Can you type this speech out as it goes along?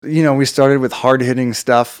We started with hard-hitting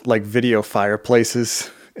stuff like video fireplaces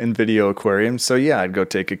and video aquariums. So yeah, I'd go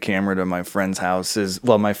take a camera to my friends' houses.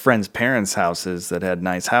 Well, my friends' parents' houses that had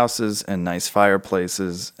nice houses and nice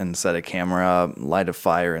fireplaces, and set a camera up, light a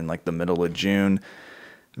fire in like the middle of June,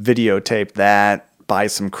 videotape that, buy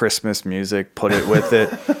some Christmas music, put it with it,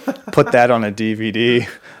 put that on a DVD,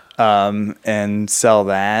 and sell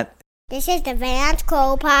that. This is the Vance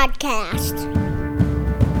Cole Podcast.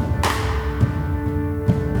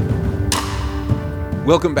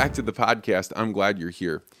 Welcome back to the podcast. I'm glad you're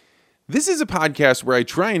here. This is a podcast where I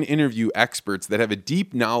try and interview experts that have a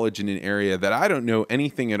deep knowledge in an area that I don't know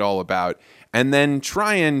anything at all about, and then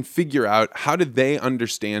try and figure out how do they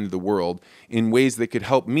understand the world in ways that could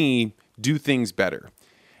help me do things better.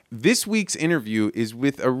 This week's interview is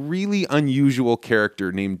with a really unusual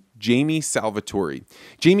character named Jamie Salvatori.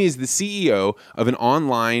 Jamie is the CEO of an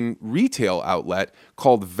online retail outlet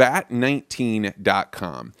called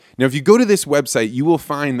VAT19.com. Now, if you go to this website, you will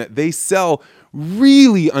find that they sell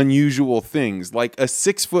really unusual things like a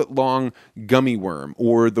 6-foot-long gummy worm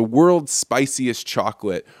or the world's spiciest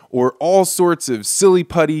chocolate or all sorts of silly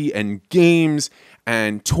putty and games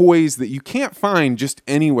and toys that you can't find just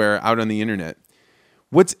anywhere out on the internet.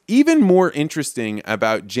 What's even more interesting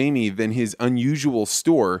about Jamie than his unusual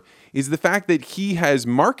store is the fact that he has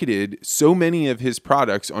marketed so many of his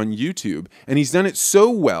products on YouTube, and he's done it so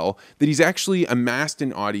well that he's actually amassed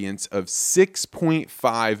an audience of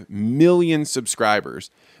 6.5 million subscribers.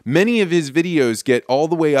 Many of his videos get all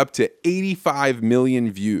the way up to 85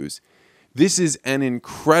 million views. This is an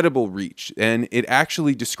incredible reach, and it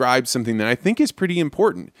actually describes something that I think is pretty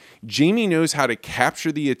important. Jamie knows how to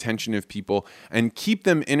capture the attention of people and keep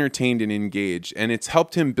them entertained and engaged, and it's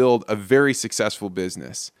helped him build a very successful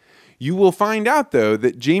business. You will find out, though,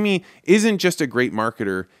 that Jamie isn't just a great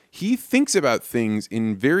marketer. He thinks about things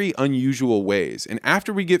in very unusual ways. And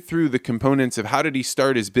after we get through the components of how did he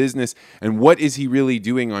start his business and what is he really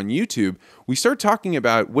doing on YouTube, we start talking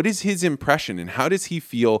about what is his impression and how does he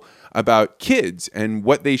feel about kids and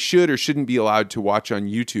what they should or shouldn't be allowed to watch on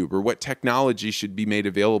YouTube or what technology should be made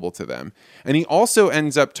available to them. And he also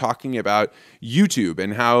ends up talking about YouTube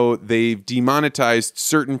and how they've demonetized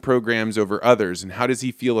certain programs over others and how does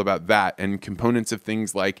he feel about that and components of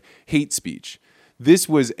things like hate speech. This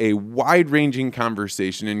was a wide-ranging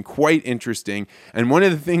conversation and quite interesting. And one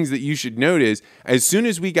of the things that you should note is, as soon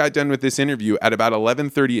as we got done with this interview at about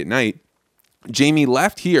 11:30 at night, Jamie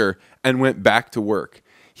left here and went back to work.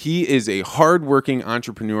 He is a hard-working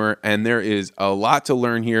entrepreneur, and there is a lot to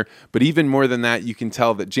learn here. But even more than that, you can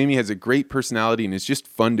tell that Jamie has a great personality and is just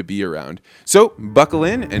fun to be around. So buckle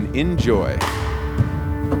in and enjoy.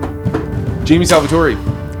 Jamie Salvatori,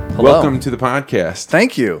 Hello. Welcome to the podcast.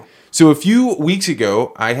 Thank you. So a few weeks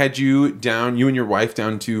ago, I had you and your wife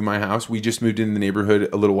down to my house. We just moved into the neighborhood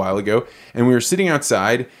a little while ago, and we were sitting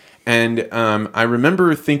outside, and I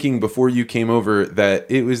remember thinking before you came over that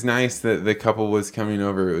it was nice that the couple was coming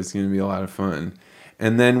over. It was going to be a lot of fun.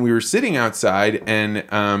 And then we were sitting outside, and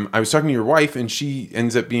I was talking to your wife, and she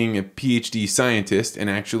ends up being a PhD scientist and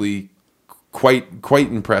actually quite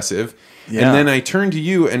impressive. Yeah. And then I turned to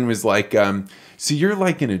you and was like, so you're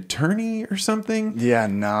like an attorney or something? Yeah,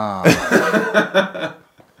 nah.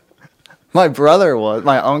 My brother was.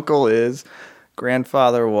 My uncle is.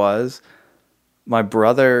 Grandfather was. My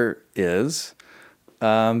brother is.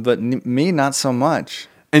 But me, not so much.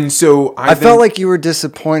 And so I felt like you were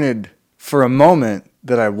disappointed for a moment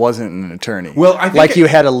that I wasn't an attorney. Well, I think like you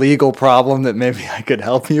had a legal problem that maybe I could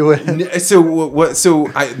help you with. So what? So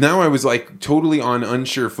now I was like totally on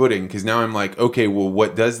unsure footing because now I'm like, okay, well,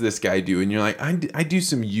 what does this guy do? And you're like, I do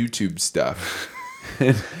some YouTube stuff.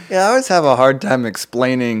 Yeah, I always have a hard time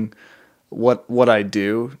explaining what I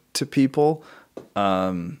do to people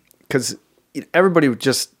because everybody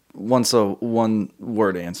just wants a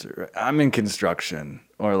one-word answer. I'm in construction,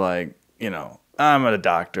 or like, I'm a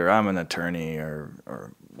doctor, I'm an attorney, or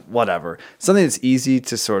whatever. Something that's easy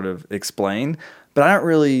to sort of explain, but I don't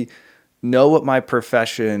really know what my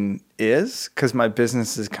profession is because my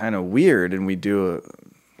business is kind of weird and we do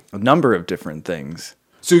a number of different things.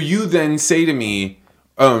 So you then say to me,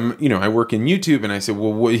 I work in YouTube, and I said,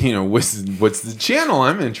 well, what's the channel?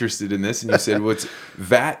 I'm interested in this. And you said, what's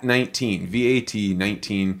VAT19, VAT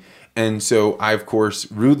 19. And so I, of course,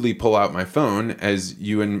 rudely pull out my phone as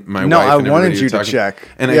you and my wife and everybody I wanted you talking, to check.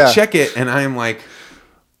 And I check it, and I am like,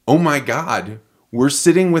 oh my God, we're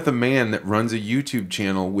sitting with a man that runs a YouTube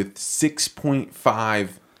channel with 6.5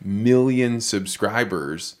 million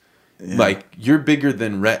subscribers. Yeah. Like, you're bigger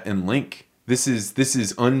than Rhett and Link. This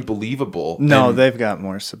is unbelievable. No, and they've got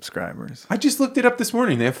more subscribers. I just looked it up this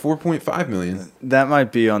morning. They have 4.5 million. That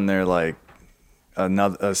might be on their, like,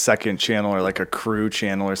 a second channel or like a crew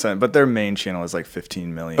channel or something, but their main channel is like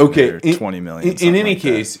 15 million Okay, or 20 million. In any like that.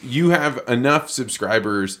 case, you have enough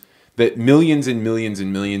subscribers that millions and millions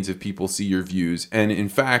and millions of people see your views. And in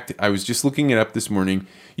fact, I was just looking it up this morning.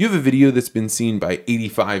 You have a video that's been seen by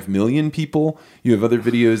 85 million people. You have other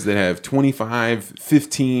videos that have 25,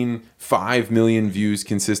 15, 5 million views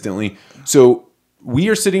consistently. So we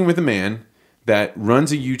are sitting with a man that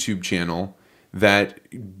runs a YouTube channel that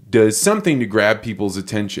does something to grab people's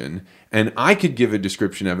attention. And I could give a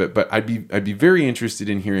description of it, but I'd be very interested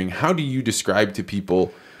in hearing, how do you describe to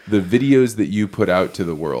people the videos that you put out to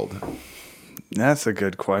the world? That's a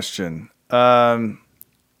good question.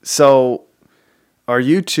 So our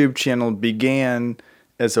YouTube channel began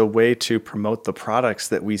as a way to promote the products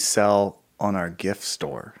that we sell on our gift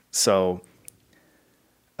store. So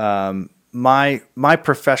my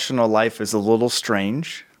professional life is a little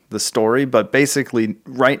strange, the story, but basically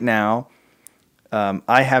right now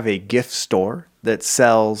I have a gift store that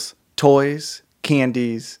sells toys,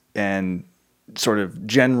 candies, and sort of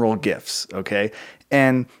general gifts, okay?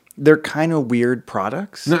 And they're kind of weird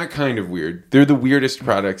products. Not kind of weird. They're the weirdest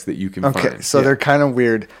products that you can find. Okay, so they're kind of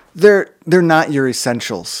weird. They're not your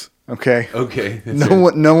essentials, okay? Okay. No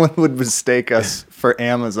one would mistake us for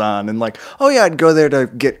Amazon and like, oh yeah, I'd go there to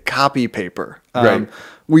get copy paper. Right.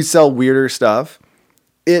 We sell weirder stuff.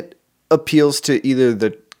 It appeals to either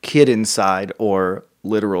the kid inside or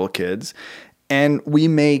literal kids. And we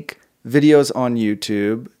make videos on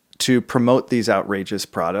YouTube to promote these outrageous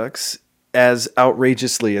products as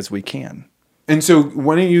outrageously as we can. And so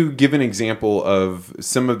why don't you give an example of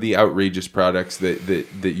some of the outrageous products that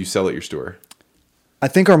you sell at your store? I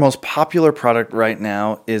think our most popular product right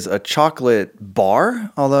now is a chocolate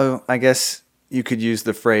bar, although I guess you could use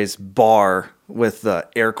the phrase bar with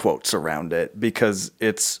air quotes around it because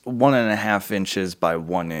it's 1.5 inches by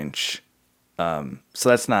 1 inch. So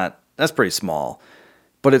that's pretty small,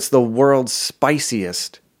 but it's the world's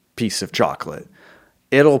spiciest piece of chocolate.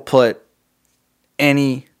 It'll put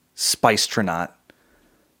any spicetronaut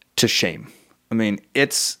to shame. I mean,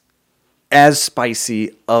 it's as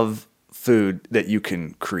spicy of food that you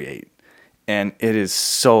can create, and it is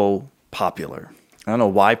so popular. I don't know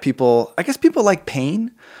why I guess people like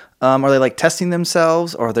pain. Are they like testing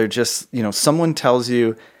themselves, or they're just, someone tells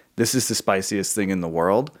you this is the spiciest thing in the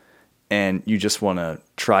world and you just want to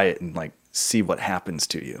try it and like see what happens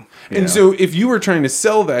to you. You know? So if you were trying to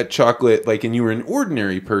sell that chocolate, like, and you were an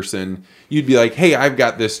ordinary person, you'd be like, hey, I've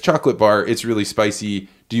got this chocolate bar. It's really spicy.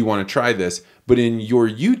 Do you want to try this? But in your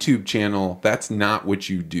YouTube channel, that's not what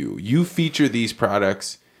you do. You feature these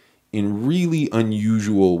products in really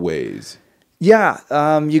unusual ways. Yeah,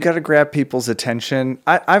 you got to grab people's attention.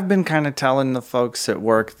 I've been kind of telling the folks at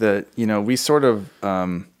work that, we sort of,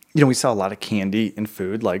 we sell a lot of candy and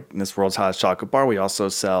food, like in this world's hottest chocolate bar. We also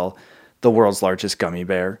sell the world's largest gummy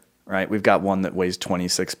bear, right? We've got one that weighs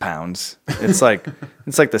 26 pounds. It's like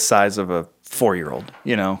the size of a 4-year-old,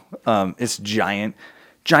 it's giant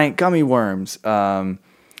gummy worms. Really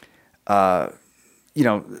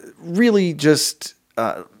just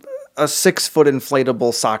a 6-foot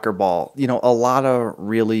inflatable soccer ball, a lot of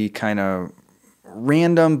really kind of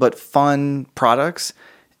random but fun products.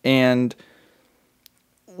 And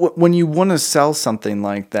when you want to sell something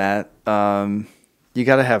like that, you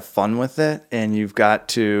got to have fun with it, and you've got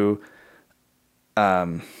to, what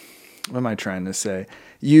am I trying to say?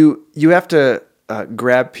 You have to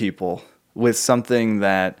grab people with something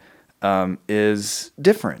that is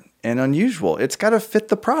different and unusual. It's got to fit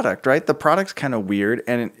the product, right? The product's kind of weird,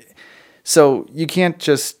 and so you can't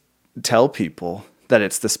just tell people that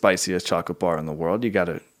it's the spiciest chocolate bar in the world. You got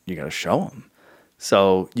to show them.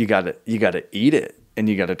 So you got to eat it, and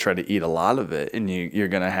you got to try to eat a lot of it, and you're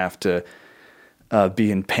going to have to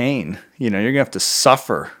be in pain. You're going to have to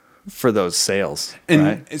suffer for those sales.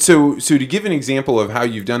 And right? so to give an example of how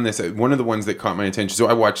you've done this, one of the ones that caught my attention. So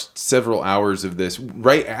I watched several hours of this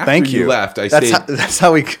right after you left. That's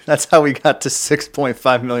how we got to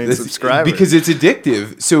 6.5 million subscribers, because it's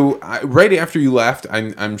addictive. So right after you left,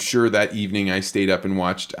 I'm sure that evening I stayed up and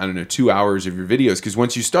watched 2 hours of your videos, because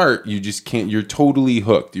once you start, you just can't. You're totally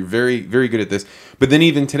hooked. You're very, very good at this. But then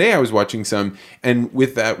even today I was watching some, and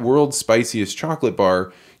with that world's spiciest chocolate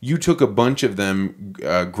bar, you took a bunch of them,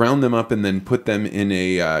 ground them up, and then put them in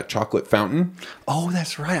a chocolate fountain. Oh,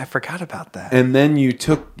 that's right. I forgot about that. And then you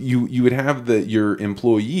would have your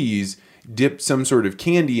employees dip some sort of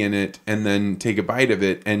candy in it and then take a bite of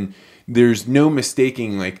it. And there's no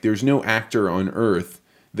mistaking, like, there's no actor on earth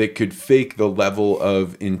that could fake the level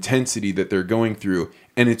of intensity that they're going through.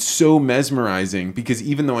 And it's so mesmerizing, because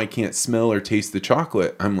even though I can't smell or taste the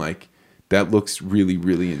chocolate, I'm like, that looks really,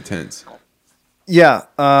 really intense.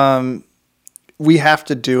 Yeah. We have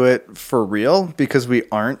to do it for real because we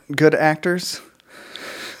aren't good actors.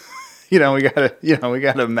 We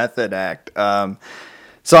gotta method act.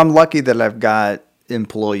 So I'm lucky that I've got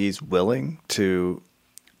employees willing to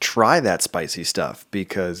try that spicy stuff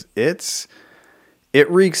because it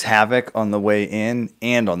wreaks havoc on the way in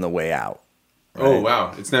and on the way out. Right? Oh,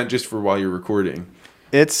 wow. It's not just for while you're recording.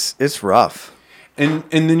 It's rough. And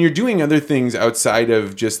then you're doing other things outside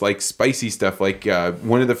of just like spicy stuff. Like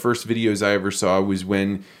one of the first videos I ever saw was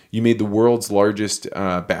when you made the world's largest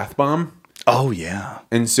bath bomb. Oh, yeah.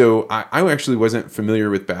 And so I actually wasn't familiar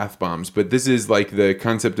with bath bombs, but this is like the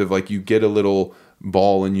concept of like you get a little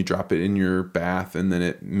ball and you drop it in your bath and then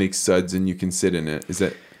it makes suds and you can sit in it. Is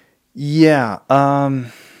that? Yeah.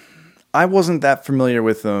 I wasn't that familiar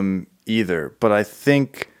with them either, but I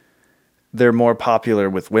think they're more popular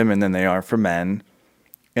with women than they are for men.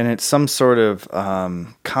 And it's some sort of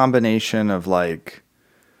combination of like,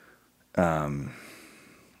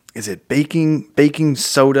 is it baking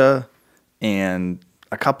soda and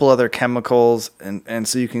a couple other chemicals, and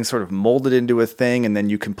so you can sort of mold it into a thing, and then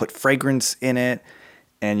you can put fragrance in it,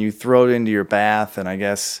 and you throw it into your bath, and I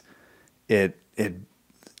guess it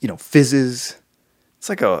fizzes. It's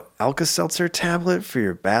like a Alka-Seltzer tablet for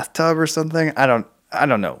your bathtub or something. I don't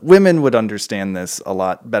know. Women would understand this a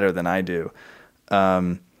lot better than I do.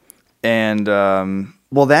 Well,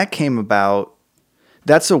 that came about.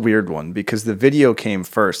 That's a weird one because the video came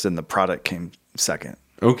first and the product came second.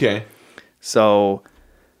 Okay. So,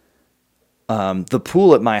 the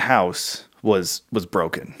pool at my house was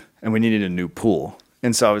broken, and we needed a new pool.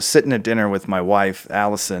 And so I was sitting at dinner with my wife,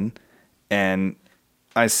 Allison, and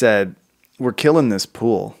I said, "We're killing this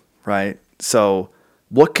pool, right? So,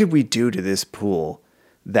 what could we do to this pool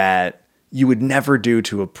that you would never do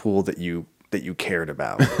to a pool that you cared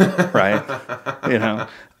about, right?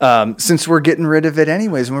 Since we're getting rid of it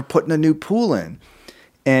anyways, and we're putting a new pool in."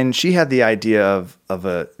 And she had the idea of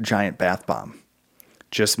a giant bath bomb,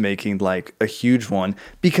 just making like a huge one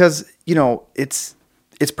because, it's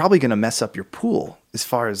probably going to mess up your pool as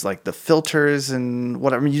far as like the filters and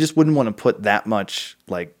whatever. I mean, you just wouldn't want to put that much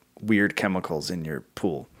like weird chemicals in your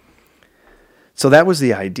pool. So that was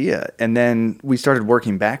the idea. And then we started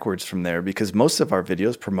working backwards from there because most of our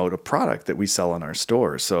videos promote a product that we sell in our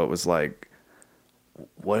store. So it was like,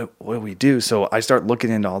 what do we do? So I start looking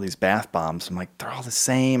into all these bath bombs. I'm like, they're all the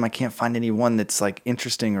same. I can't find any one that's like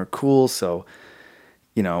interesting or cool. So,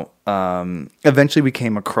 eventually we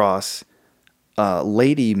came across a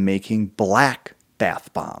lady making black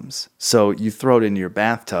bath bombs. So you throw it into your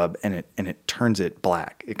bathtub and it turns it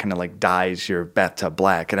black. It kind of like dyes your bathtub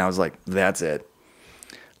black. And I was like, that's it.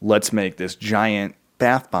 Let's make this giant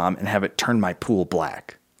bath bomb and have it turn my pool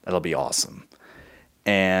black. That'll be awesome.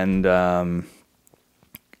 And,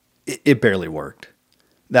 it barely worked.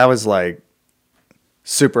 That was like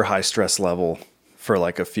super high stress level for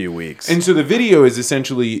like a few weeks. And so the video is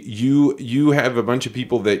essentially you have a bunch of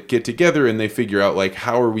people that get together and they figure out like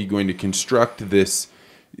how are we going to construct this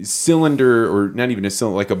cylinder, or not even a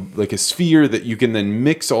cylinder, like a sphere that you can then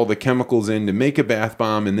mix all the chemicals in to make a bath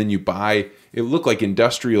bomb, and then you buy, it looked like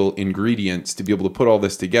industrial ingredients to be able to put all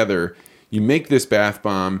this together. You make this bath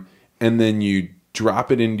bomb and then you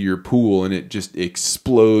drop it into your pool and it just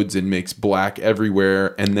explodes and makes black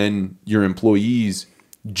everywhere, and then your employees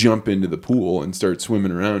jump into the pool and start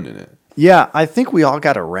swimming around in it. Yeah, I think we all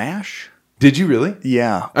got a rash. Did you really?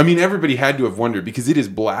 Yeah. I mean, everybody had to have wondered because it is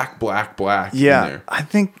black yeah, in there. I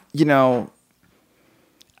think,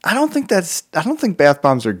 I don't think bath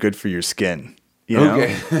bombs are good for your skin.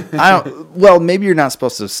 Okay. Well, maybe you're not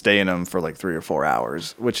supposed to stay in them for like 3 or 4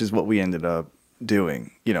 hours, which is what we ended up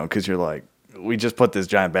doing, because you're like, we just put this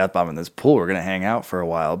giant bath bomb in this pool. We're going to hang out for a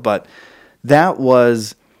while. But that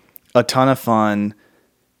was a ton of fun.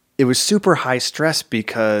 It was super high stress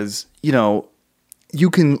because, you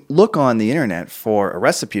can look on the internet for a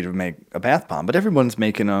recipe to make a bath bomb, but everyone's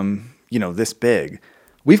making them, this big.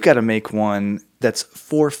 We've got to make one that's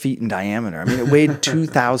 4 feet in diameter. I mean, it weighed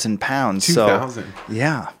 2,000 pounds. 2,000. So,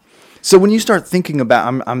 yeah. So when you start thinking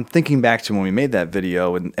about, I'm thinking back to when we made that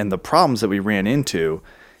video and the problems that we ran into,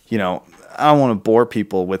 I don't want to bore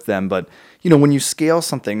people with them, but, when you scale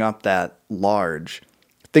something up that large,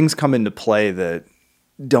 things come into play that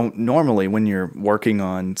don't normally when you're working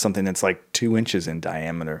on something that's like 2 inches in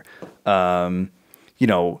diameter. How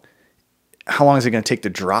long is it going to take to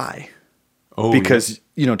dry? Oh, because,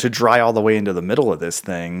 to dry all the way into the middle of this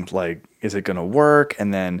thing, like, is it going to work?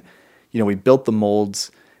 And then, we built the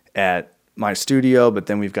molds at my studio, but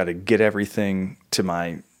then we've got to get everything to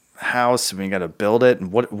my house and we got to build it.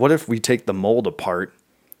 And what if we take the mold apart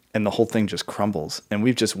and the whole thing just crumbles. And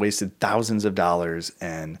we've just wasted thousands of dollars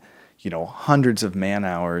and, hundreds of man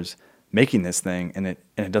hours making this thing, and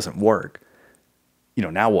it doesn't work.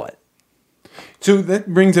 Now what? So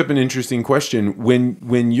that brings up an interesting question.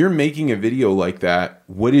 When you're making a video like that,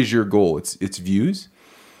 what is your goal? It's views?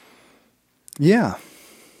 Yeah.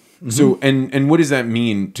 Mm-hmm. So and what does that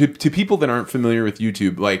mean to people that aren't familiar with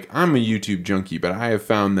YouTube? Like, I'm a YouTube junkie, but I have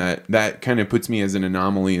found that kind of puts me as an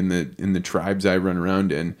anomaly in the tribes I run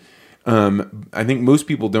around in. I think most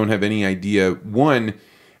people don't have any idea, one,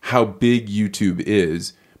 how big YouTube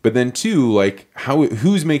is, but then two, like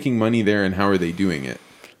who's making money there and how are they doing it?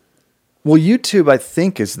 Well, YouTube, I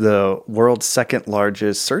think, is the world's second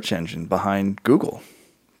largest search engine behind Google.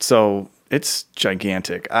 So it's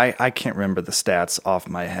gigantic. I can't remember the stats off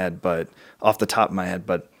the top of my head,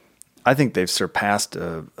 but I think they've surpassed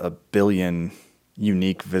a billion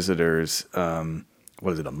unique visitors.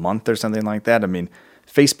 What is it, a month or something like that? I mean,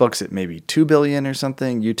 Facebook's at maybe 2 billion or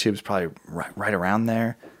something. YouTube's probably right around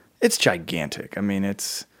there. It's gigantic. I mean,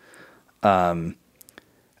 I've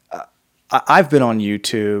been on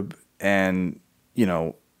YouTube and,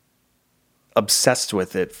 obsessed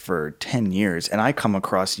with it for 10 years. And I come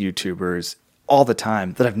across YouTubers all the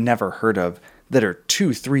time that I've never heard of that are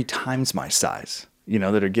 2-3 times my size,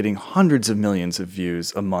 that are getting hundreds of millions of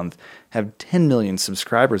views a month, have 10 million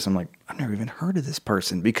subscribers. I'm like, I've never even heard of this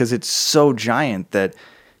person because it's so giant that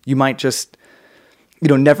you might just,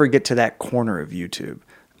 never get to that corner of YouTube.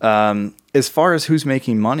 As far as who's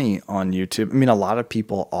making money on YouTube, I mean, a lot of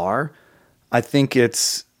people are. I think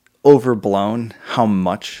it's overblown how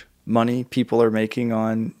much money people are making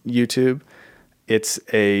on YouTube. It's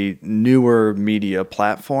a newer media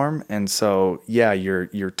platform. And so, yeah,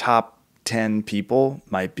 your top 10 people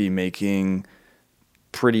might be making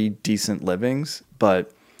pretty decent livings,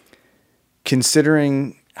 but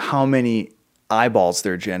considering how many eyeballs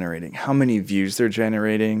they're generating, how many views they're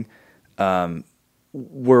generating,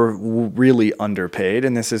 we're really underpaid.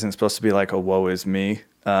 And this isn't supposed to be like a woe is me.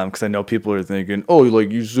 Because I know people are thinking, oh,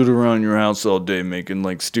 like you sit around your house all day making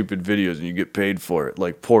like stupid videos and you get paid for it.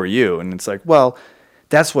 Like, poor you. And it's like, well,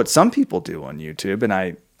 that's what some people do on YouTube. And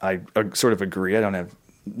I sort of agree. I don't have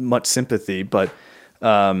much sympathy. But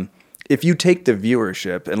if you take the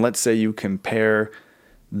viewership and let's say you compare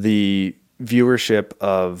the viewership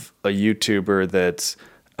of a YouTuber that's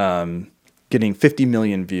getting 50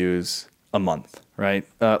 million views a month, right?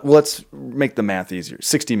 Well, let's make the math easier.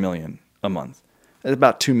 60 million a month. It's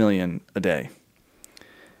about 2 million a day.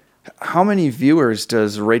 How many viewers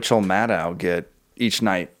does Rachel Maddow get each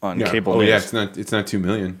night on cable news? Yeah, it's not 2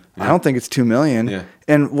 million. Yeah. I don't think it's 2 million. Yeah.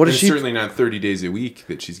 And what is it's she? Certainly not 30 days a week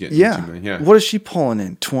that she's getting 2 million. Yeah. What is she pulling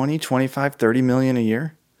in? 20, 25, 30 million a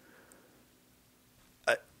year?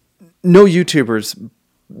 No YouTuber's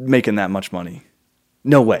making that much money.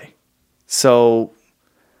 No way. So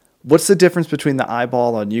what's the difference between the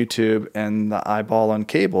eyeball on YouTube and the eyeball on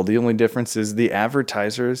cable? The only difference is the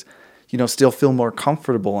advertisers, still feel more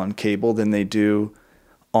comfortable on cable than they do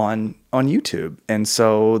on YouTube. And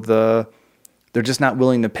so they're just not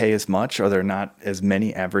willing to pay as much, or there are not as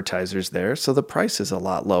many advertisers there. So the price is a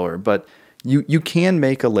lot lower. But you can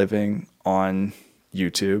make a living on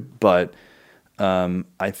YouTube, but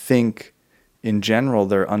I think in general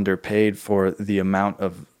they're underpaid for the amount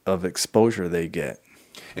of exposure they get.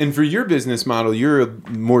 And for your business model, you're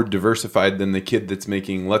more diversified than the kid that's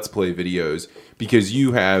making Let's Play videos, because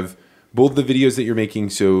you have both the videos that you're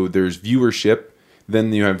making, so there's viewership,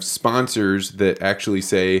 then you have sponsors that actually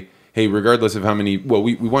say, hey, regardless of how many, well,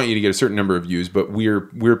 we want you to get a certain number of views, but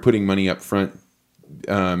we're putting money up front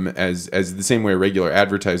as the same way a regular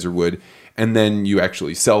advertiser would, and then you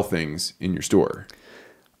actually sell things in your store.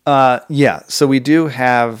 Yeah, so we do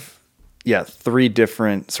have 3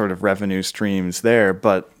 different sort of revenue streams there,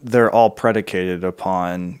 but they're all predicated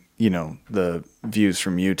upon, the views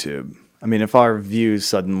from YouTube. I mean, if our views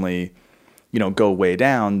suddenly, go way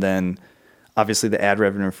down, then obviously the ad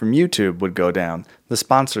revenue from YouTube would go down. The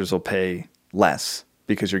sponsors will pay less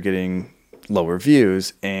because you're getting lower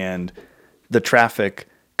views, and the traffic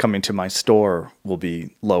coming to my store will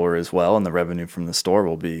be lower as well, and the revenue from the store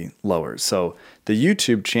will be lower. So the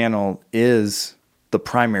YouTube channel is the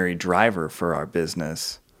primary driver for our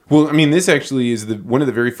business. Well, I mean, this actually is one of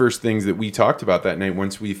the very first things that we talked about that night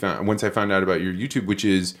once I found out about your YouTube, which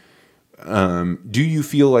is, do you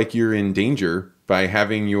feel like you're in danger by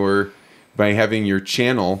having your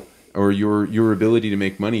channel or your ability to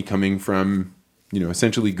make money coming from,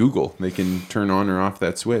 essentially Google? They can turn on or off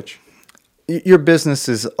that switch. Your business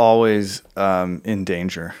is always in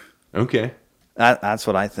danger. Okay. That's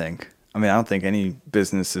what I think. I mean, I don't think any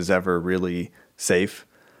business is ever really safe.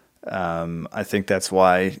 I think that's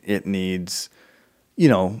why it needs, you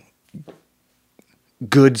know,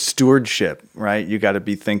 good stewardship, right? You got to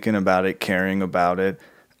be thinking about it, caring about it.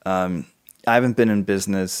 I haven't been in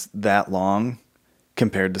business that long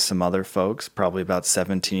compared to some other folks, probably about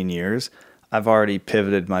 17 years. I've already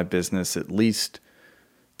pivoted my business at least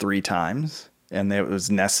 3 times, and it was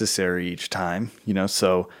necessary each time, you know,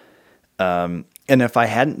 so, and if I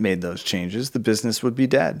hadn't made those changes, the business would be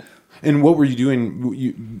dead. And what were you doing?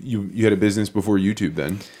 You had a business before YouTube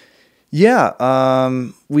then? Yeah,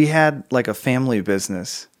 we had like a family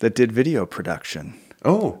business that did video production.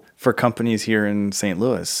 Oh. For companies here in St.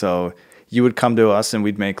 Louis. So you would come to us and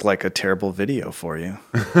we'd make like a terrible video for you.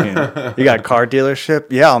 You know, you got a car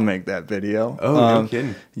dealership? Yeah, I'll make that video. Oh, no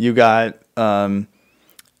kidding. You got,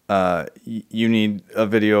 you need a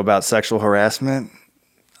video about sexual harassment?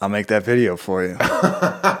 I'll make that video for you.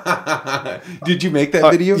 Did you make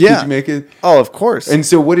that video? Yeah. Did you make it? Oh, of course. And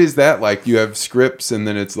so what is that like? You have scripts and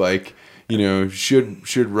then it's like, you know,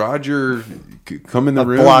 should Roger come in the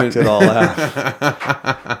room? Blocked it all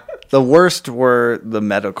out. The worst were the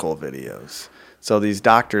medical videos. So these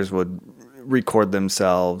doctors would record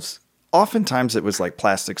themselves. Oftentimes it was like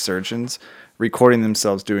plastic surgeons recording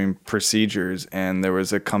themselves doing procedures. And there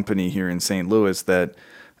was a company here in St. Louis that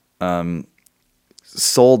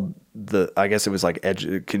sold I guess it was like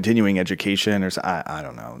continuing education or I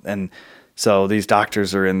don't know. And so these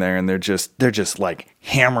doctors are in there and they're just like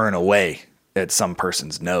hammering away at some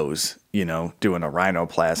person's nose, you know, doing a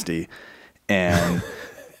rhinoplasty. And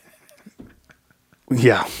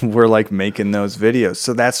yeah, we're like making those videos.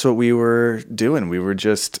 So that's what we were doing. We were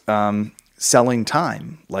just selling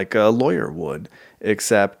time like a lawyer would,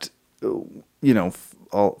 except, you know,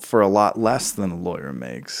 for a lot less than a lawyer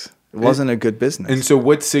makes. It wasn't a good business. And so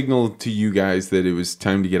what signaled to you guys that it was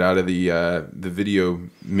time to get out of the video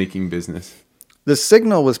making business? The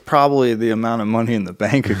signal was probably the amount of money in the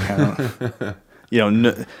bank account. You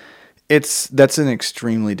know, that's an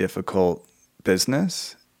extremely difficult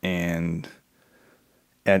business. And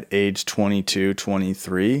at age 22,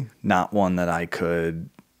 23, not one that I could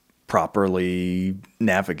properly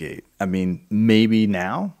navigate. I mean, maybe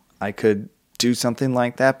now I could do something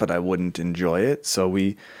like that, but I wouldn't enjoy it. So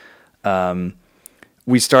we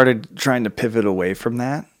started trying to pivot away from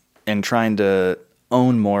that and trying to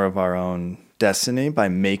own more of our own destiny by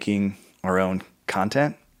making our own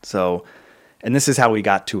content. So, and this is how we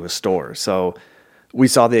got to a store. So we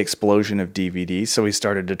saw the explosion of DVDs. So we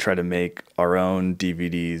started to try to make our own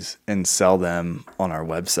DVDs and sell them on our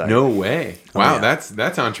website. No way. Wow. Oh, yeah.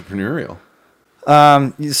 That's entrepreneurial.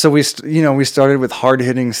 So we started with hard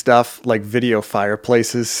hitting stuff like video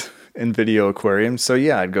fireplaces and video aquariums. So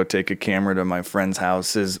yeah, I'd go take a camera to my friends'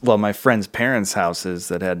 houses. Well, my friends' parents' houses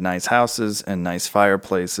that had nice houses and nice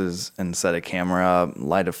fireplaces, and set a camera up,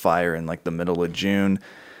 light a fire in like the middle of June,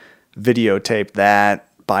 videotape that,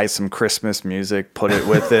 buy some Christmas music, put it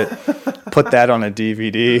with it, put that on a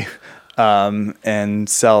DVD, and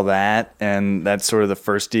sell that. And that's sort of the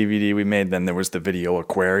first DVD we made. Then there was the video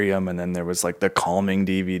aquarium, and then there was like the calming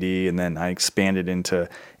DVD, and then I expanded into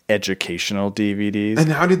educational DVDs.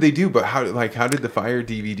 And how did they do? But how did the Fire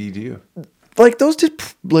DVD do? Like those did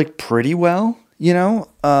like pretty well, you know.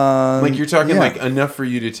 Like you're talking like enough for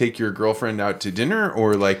you to take your girlfriend out to dinner,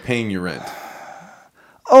 or like paying your rent?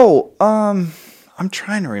 Oh, I'm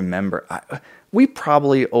trying to remember. We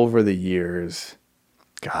probably over the years,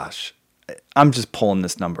 gosh, I'm just pulling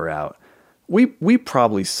this number out. We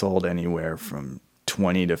probably sold anywhere from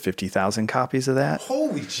 20 to 50,000 copies of that.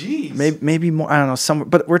 Holy jeez. Maybe more. I don't know. Somewhere,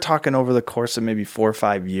 but we're talking over the course of maybe 4 or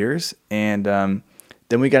 5 years. And then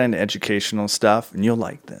we got into educational stuff, and you'll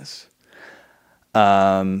like this.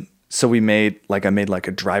 So I made like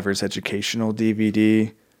a driver's educational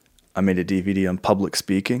DVD. I made a DVD on public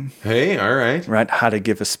speaking. Hey, all right. Right, how to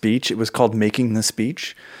give a speech. It was called Making the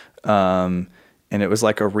Speech, and it was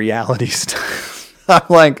like a reality stuff.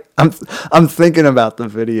 I'm thinking about the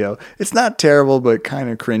video. It's not terrible, but kind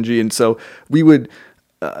of cringy. And so we would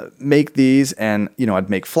make these, and I'd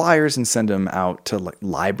make flyers and send them out to like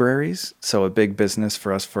libraries. So a big business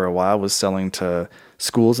for us for a while was selling to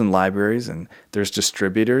schools and libraries, and there's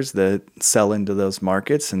distributors that sell into those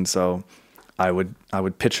markets. And so I would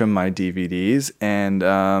pitch them my DVDs,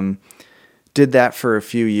 and did that for a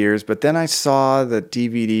few years. But then I saw that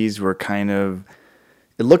DVDs were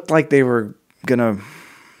it looked like they were gonna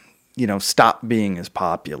stop being as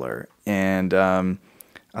popular. And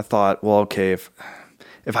I thought, well, okay, if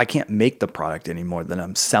I can't make the product anymore that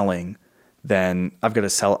I'm selling, then I've got to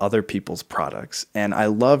sell other people's products. And I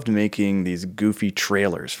loved making these goofy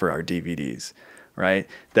trailers for our DVDs, right?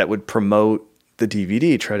 That would promote the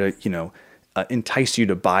DVD, try to entice you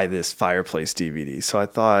to buy this fireplace DVD. So I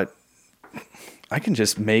thought I can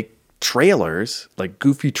just make trailers, like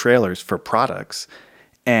goofy trailers for products,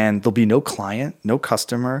 and there'll be no client, no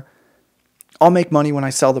customer. I'll make money when I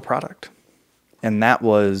sell the product. And that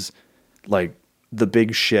was like the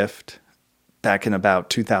big shift back in about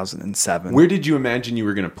 2007. Where did you imagine you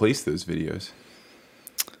were going to place those videos?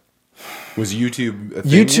 Was YouTube a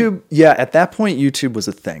thing? YouTube, yeah, at that point, YouTube was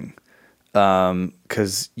a thing.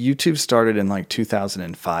 Because YouTube started in like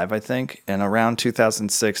 2005, I think. And around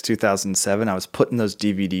 2006, 2007, I was putting those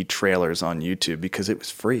DVD trailers on YouTube because it was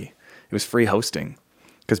free. It was free hosting.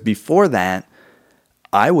 Because before that,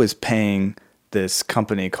 I was paying this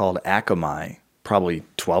company called Akamai probably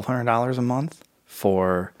 $1,200 a month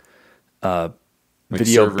for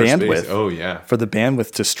video server bandwidth. Space. Oh, yeah. For the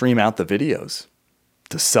bandwidth to stream out the videos,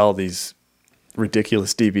 to sell these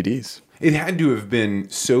ridiculous DVDs. It had to have been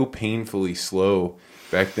so painfully slow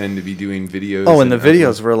back then to be doing videos. Oh, and the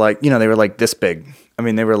videos were like, they were like this big. I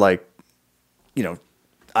mean, they were like, I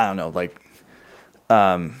don't know, like,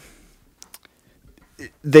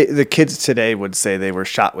 the kids today would say they were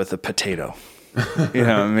shot with a potato. You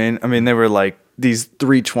know what I mean? I mean, they were like these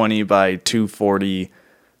 320 by 240,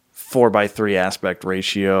 4:3 aspect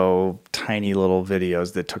ratio, tiny little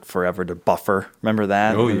videos that took forever to buffer. Remember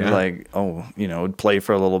that? Oh, yeah. Like, it'd play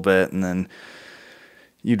for a little bit and then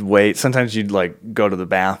you'd wait. Sometimes you'd like go to the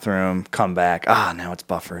bathroom, come back. Now it's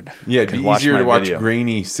buffered. Yeah, it'd be easier to watch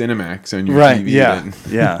grainy Cinemax on your right, TV. Yeah,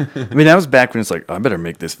 yeah. I mean, that was back when it's like, I better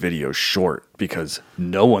make this video short because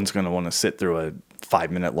no one's going to want to sit through a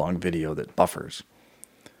 5-minute long video that buffers.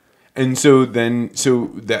 And so that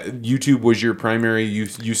YouTube was your primary, you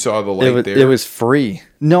saw the light there? It was free.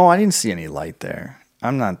 No, I didn't see any light there.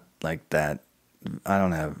 I'm not like that.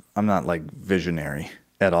 I'm not like visionary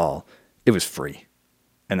at all. It was free.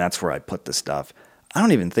 And that's where I put the stuff. I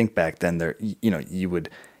don't even think back then there, you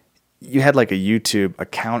had like a YouTube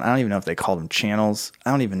account. I don't even know if they called them channels.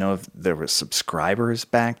 I don't even know if there were subscribers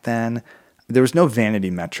back then. There was no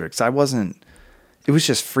vanity metrics. It was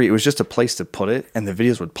just free. It was just a place to put it, and the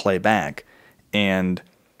videos would play back. And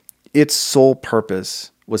its sole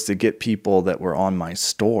purpose was to get people that were on my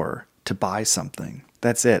store to buy something.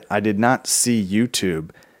 That's it. I did not see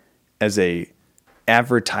YouTube as a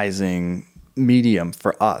advertising medium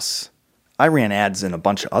for us. I ran ads in a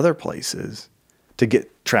bunch of other places to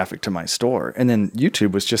get traffic to my store. And then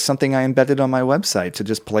YouTube was just something I embedded on my website to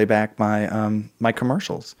just play back my my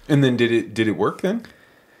commercials. And then did it work then?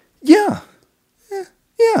 Yeah.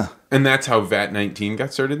 Yeah. And that's how VAT-19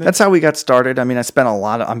 got started then? That's how we got started. I mean, I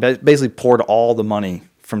basically poured all the money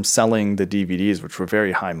from selling the DVDs, which were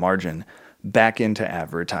very high margin, back into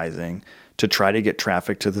advertising to try to get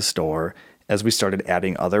traffic to the store as we started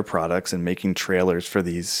adding other products and making trailers for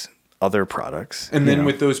these other products. And then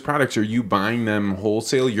with those products, are you buying them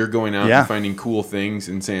wholesale? You're going out and finding cool things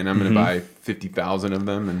and saying, I'm going to buy 50,000 of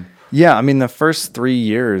them? And yeah, I mean, the first 3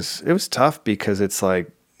 years, it was tough because it's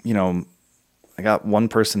like, I got one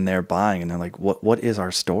person there buying, and they're like, "What is our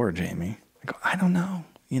store, Jamie?" I go, "I don't know.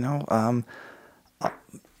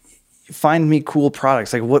 Find me cool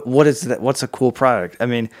products. Like, what is that? What's a cool product?" I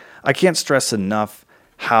mean, I can't stress enough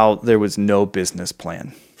how there was no business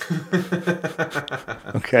plan.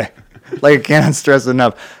 Okay, like I cannot stress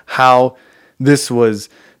enough how this was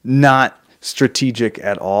not strategic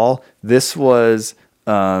at all. This was,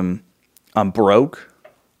 I'm broke.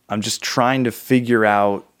 I'm just trying to figure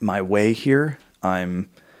out my way here. I'm,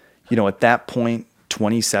 at that point,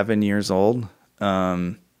 27 years old.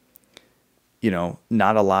 Not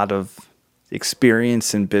a lot of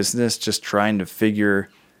experience in business, just trying to figure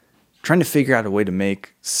out a way to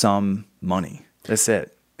make some money. That's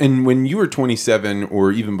it. And when you were 27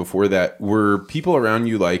 or even before that, were people around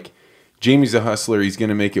you like, Jamie's a hustler, he's going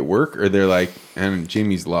to make it work? Or they're like, and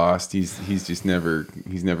Jamie's lost, he's never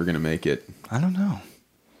going to make it? I don't know.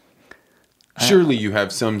 Surely you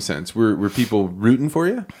have some sense. Were people rooting for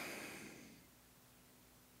you?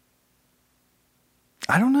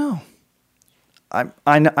 I don't know.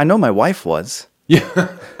 I know my wife was.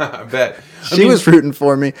 Yeah, I bet. She was rooting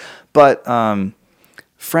for me, but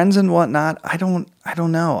friends and whatnot, I don't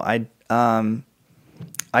know. I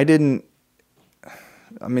didn't.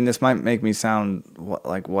 I mean, this might make me sound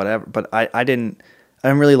like whatever, but I didn't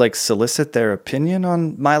really like solicit their opinion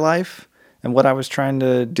on my life and what I was trying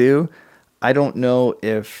to do. I don't know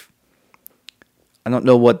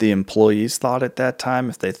what the employees thought at that time.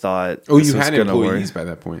 If they thought, oh, you had employees by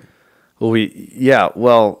that point. Well,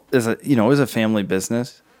 it was a family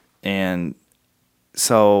business, and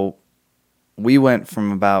so we went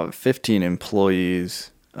from about 15 employees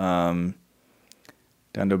down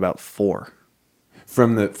to about 4.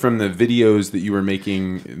 from the videos that you were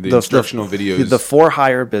making, the instructional videos. The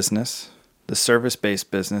for-hire business, the service-based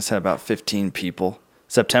business, had about 15 people.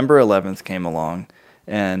 September 11th came along,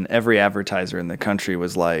 and every advertiser in the country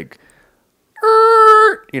was like,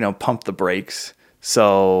 pump the brakes.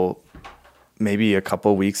 So maybe a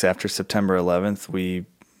couple weeks after September 11th, we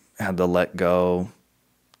had to let go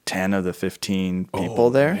 10 of the 15 people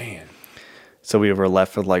there. Man. So we were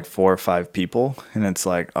left with like 4 or 5 people, and it's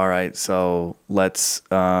like, all right, so let's,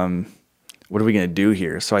 what are we going to do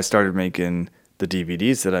here? So I started making the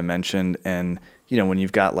DVDs that I mentioned, and, when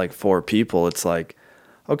you've got like 4 people, it's like,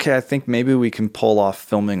 okay, I think maybe we can pull off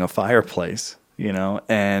filming a fireplace,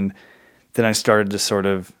 and then I started to sort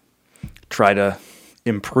of try to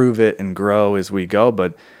improve it and grow as we go,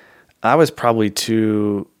 but I was probably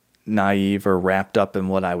too naive or wrapped up in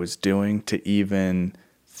what I was doing to even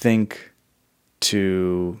think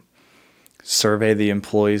to survey the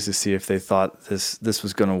employees to see if they thought this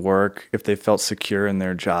was going to work, if they felt secure in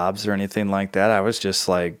their jobs or anything like that. I was just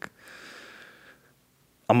like,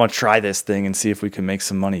 I'm going to try this thing and see if we can make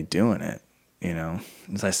some money doing it.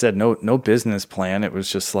 As I said, no business plan. It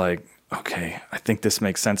was just like, okay, I think this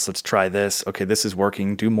makes sense. Let's try this. Okay, this is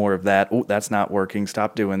working. Do more of that. Oh, that's not working.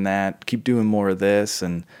 Stop doing that. Keep doing more of this.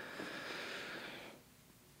 And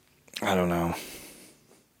I don't know.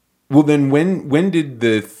 Well, then when did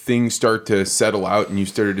the thing start to settle out and you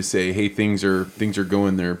started to say, hey, things are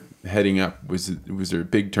going, they're heading up? Was there a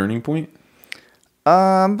big turning point?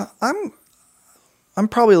 I'm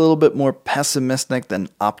probably a little bit more pessimistic than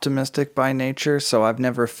optimistic by nature, so I've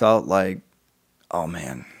never felt like, oh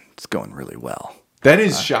man, it's going really well. That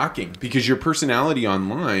is shocking, because your personality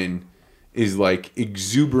online is like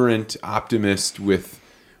exuberant optimist with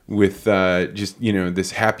just,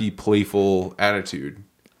 this happy, playful attitude.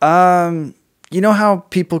 You know how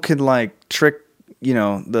people can like trick,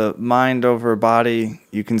 the mind over body?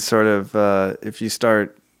 You can sort of, if you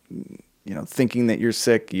start, thinking that you're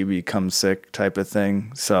sick, you become sick type of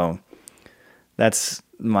thing. So that's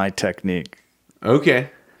my technique. Okay.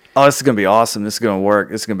 Oh, this is going to be awesome. This is going to work.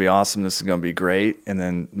 This is going to be awesome. This is going to be great. And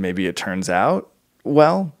then maybe it turns out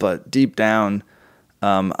well, but deep down,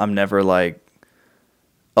 I'm never like,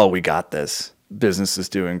 oh, we got this. Business is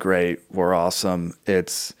doing great. We're awesome.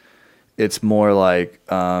 It's more like,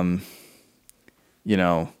 oh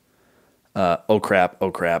crap,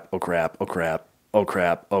 oh crap, oh crap, oh crap, oh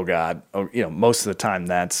crap, oh God. Oh, most of the time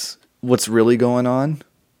that's what's really going on.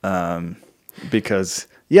 Because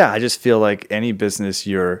I just feel like any business,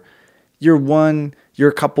 you're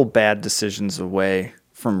a couple bad decisions away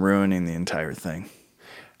from ruining the entire thing.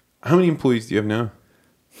 How many employees do you have now?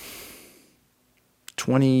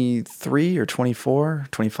 23 or 24,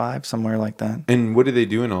 25, somewhere like that. And what are they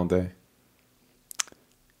doing all day?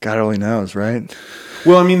 God only knows, right?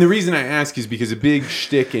 Well, I mean, the reason I ask is because a big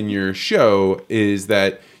shtick in your show is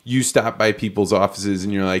that you stop by people's offices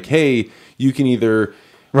and you're like, hey, you can either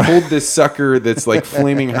hold this sucker that's like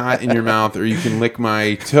flaming hot in your mouth, or you can lick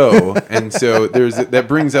my toe. And so that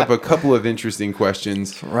brings up a couple of interesting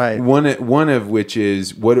questions. Right. One of which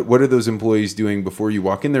is, what are those employees doing before you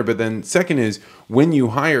walk in there? But then second is, when you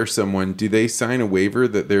hire someone, do they sign a waiver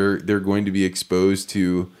that they're going to be exposed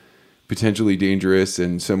to potentially dangerous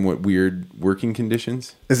and somewhat weird working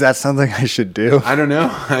conditions? Is that something I should do? I don't know.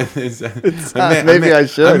 Maybe I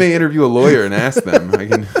should. I may interview a lawyer and ask them. I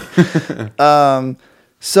can.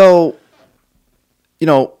 So,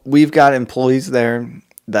 we've got employees there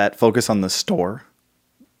that focus on the store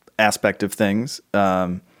aspect of things.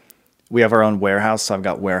 We have our own warehouse, so I've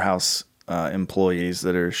got warehouse employees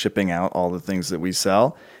that are shipping out all the things that we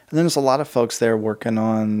sell. And then there's a lot of folks there working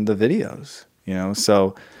on the videos,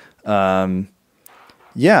 So,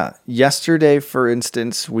 yesterday, for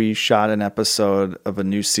instance, we shot an episode of a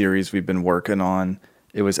new series we've been working on.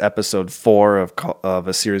 It was episode 4 of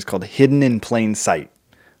a series called Hidden in Plain Sight,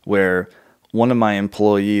 where one of my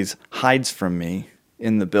employees hides from me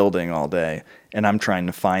in the building all day, and I'm trying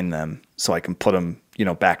to find them so I can put them,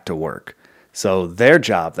 back to work. So their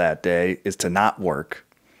job that day is to not work,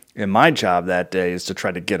 and my job that day is to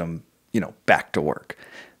try to get them, back to work.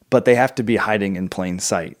 But they have to be hiding in plain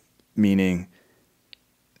sight, meaning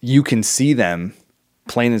you can see them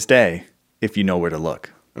plain as day if you know where to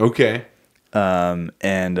look. Okay. And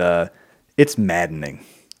it's maddening.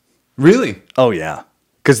 Really? Oh, yeah.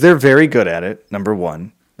 Because they're very good at it, number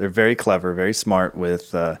one. They're very clever, very smart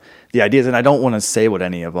with the ideas. And I don't want to say what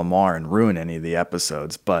any of them are and ruin any of the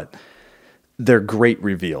episodes, but they're great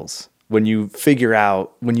reveals. When you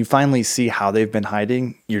finally see how they've been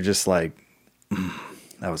hiding, you're just like,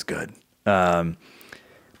 that was good. But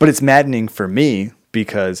it's maddening for me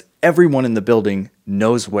because everyone in the building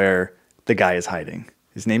knows where the guy is hiding.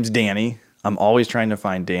 His name's Danny. I'm always trying to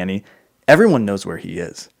find Danny. Everyone knows where he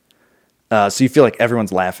is. So you feel like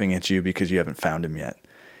everyone's laughing at you because you haven't found him yet.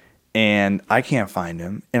 And I can't find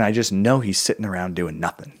him. And I just know he's sitting around doing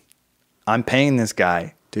nothing. I'm paying this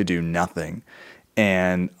guy to do nothing.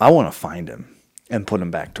 And I want to find him and put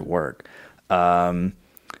him back to work. So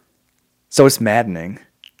it's maddening.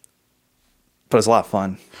 But it's a lot of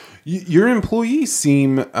fun. Your employees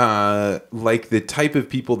seem like the type of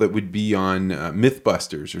people that would be on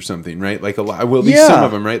Mythbusters or something, right? Like a lot. Well, at least some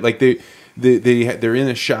of them, right? Like they're in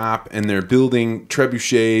a shop and they're building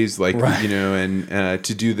trebuchets, like right. and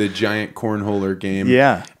to do the giant cornholer game.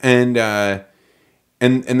 Yeah, and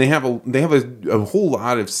they have a whole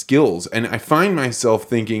lot of skills. And I find myself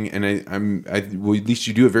thinking, and well, at least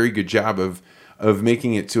you do a very good job of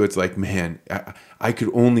making it so it's like, man, I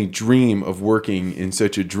could only dream of working in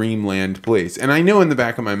such a dreamland place. And I know in the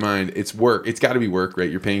back of my mind, it's work. It's got to be work, right?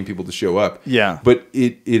 You're paying people to show up. Yeah. But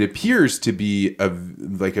it appears to be a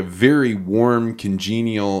very warm,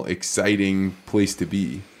 congenial, exciting place to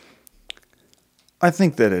be. I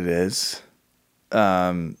think that it is.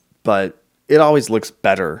 But it always looks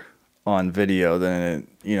better on video than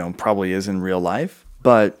it, probably is in real life.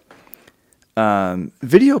 But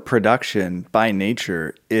video production by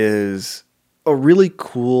nature is a really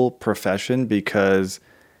cool profession because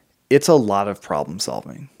it's a lot of problem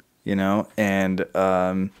solving, and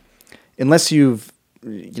unless you've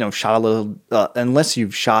shot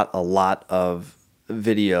a lot of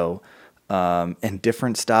video and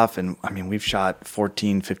different stuff, and I mean we've shot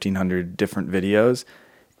 1,500 different videos,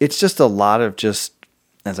 it's just a lot of just,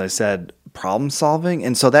 as I said, problem solving.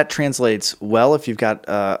 And so that translates well if you've got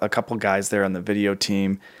a couple guys there on the video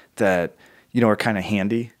team that, are kind of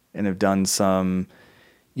handy and have done some,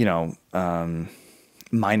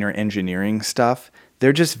 minor engineering stuff.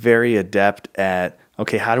 They're just very adept at,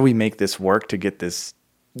 okay, how do we make this work to get this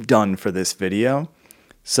done for this video?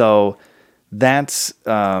 So that's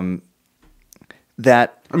that.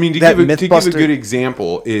 I mean, to give a good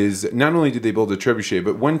example is not only did they build a trebuchet,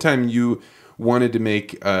 but one time you wanted to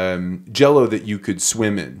make Jell-O that you could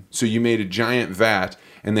swim in. So you made a giant vat,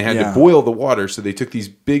 and they had to boil the water. So they took these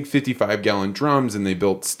big 55-gallon drums, and they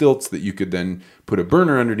built stilts that you could then put a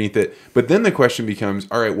burner underneath it. But then the question becomes,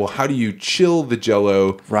 all right, well, how do you chill the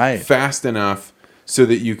Jell-O fast enough so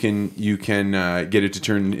that you can get it to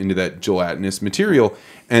turn into that gelatinous material?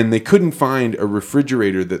 And they couldn't find a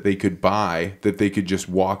refrigerator that they could buy that they could just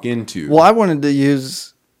walk into. Well, I wanted to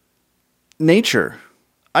use nature.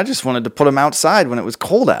 I just wanted to put them outside when it was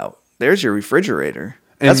cold out. There's your refrigerator.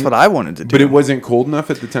 That's what I wanted to do. But it wasn't cold enough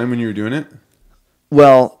at the time when you were doing it?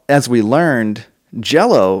 Well, as we learned,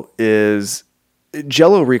 Jell-O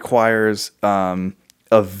requires a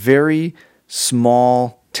very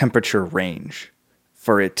small temperature range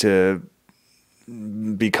for it to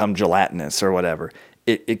become gelatinous or whatever.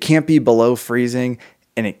 It can't be below freezing,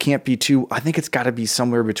 and it can't be too, I think it's got to be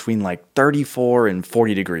somewhere between like 34 and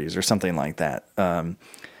 40 degrees or something like that.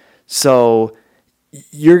 So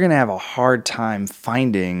you're going to have a hard time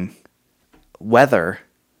finding weather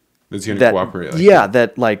that's going to cooperate.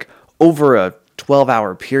 That like over a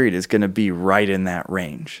 12-hour period is going to be right in that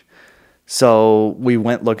range. So we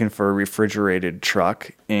went looking for a refrigerated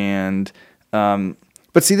truck, and but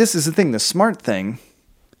see, this is the thing. The smart thing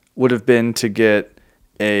would have been to get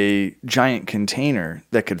a giant container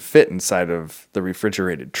that could fit inside of the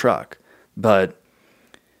refrigerated truck. But,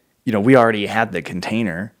 we already had the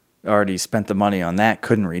container, already spent the money on that,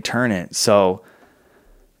 couldn't return it. So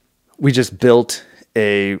we just built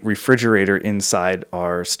a refrigerator inside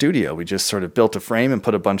our studio. We just sort of built a frame and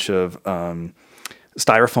put a bunch of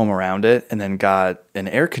styrofoam around it, and then got an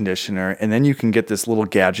air conditioner. And then you can get this little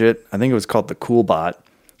gadget. I think it was called the CoolBot.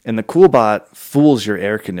 And the CoolBot fools your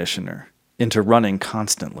air conditioner into running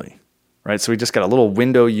constantly, right? So we just got a little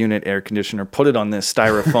window unit air conditioner, put it on this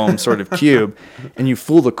styrofoam sort of cube, and you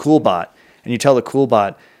fool the CoolBot, and you tell the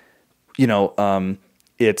CoolBot,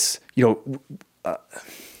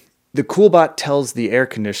 the CoolBot tells the air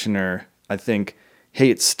conditioner, I think, hey,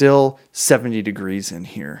 it's still 70 degrees in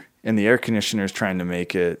here, and the air conditioner is trying to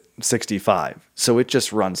make it 65, so it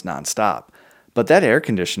just runs nonstop. But that air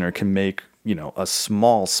conditioner can make, a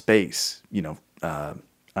small space,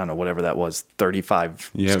 I don't know, whatever that was,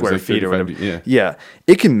 35 square feet or whatever. Yeah.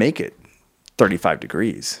 It can make it 35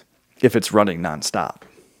 degrees if it's running nonstop.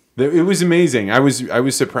 It was amazing. I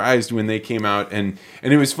was surprised when they came out, and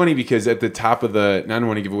it was funny because at the top of I don't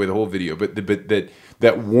want to give away the whole video, but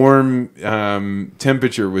that warm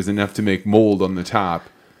temperature was enough to make mold on the top.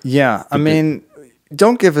 Yeah.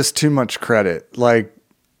 Don't give us too much credit. Like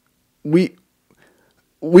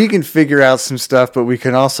we can figure out some stuff, but we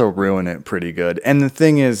can also ruin it pretty good. And the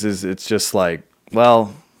thing is it's just like,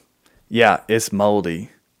 well, yeah, it's moldy.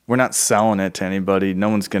 We're not selling it to anybody. No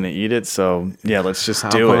one's going to eat it. So yeah, let's just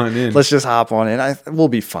do it. Let's just hop on in. We'll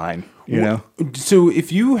be fine. You know? So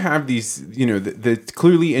if you have these, you know, the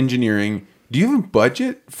clearly engineering, do you have a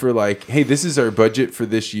budget for like, hey, this is our budget for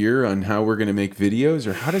this year on how we're going to make videos,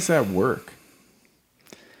 or how does that work?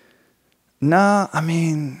 Nah, I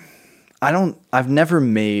mean, I've never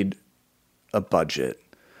made a budget.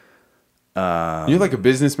 You're like a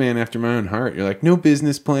businessman after my own heart. You're like, no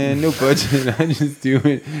business plan, no budget. I just do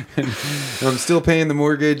it. And I'm still paying the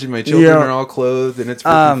mortgage, and my children are all clothed, and it's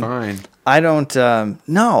working fine. I don't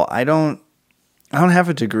have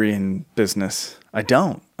a degree in business. I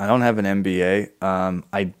don't have an MBA.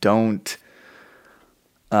 I don't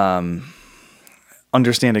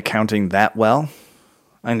understand accounting that well.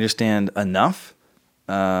 I understand enough.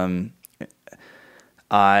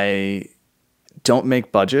 I don't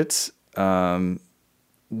make budgets.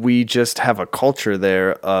 We just have a culture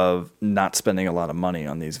there of not spending a lot of money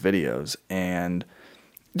on these videos and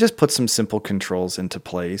just put some simple controls into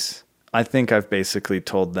place. I think I've basically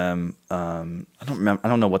told them, I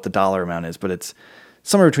don't know what the dollar amount is, but it's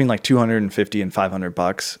somewhere between like $250 and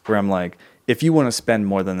 $500, where I'm like, if you want to spend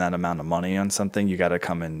more than that amount of money on something, you got to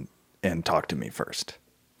come in and talk to me first.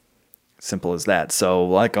 Simple as that. So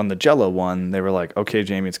like on the Jell-O one, they were like, okay,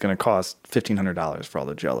 Jamie, it's going to cost $1,500 for all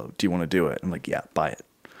the Jell-O. Do you want to do it? I'm like, yeah, buy it.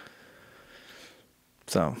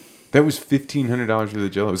 So that was $1,500 for the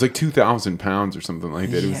Jell-O. It was like 2,000 pounds or something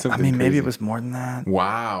like that. Yeah, it was something I mean, maybe crazy. it was more than that.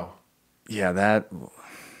 Wow. Yeah,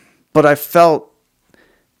 but I felt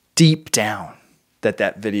deep down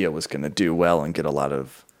that video was going to do well and get a lot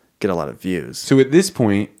of views. So at this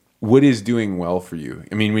point, what is doing well for you?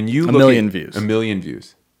 I mean, when you look million at views. A million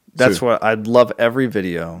views. That's what I'd love every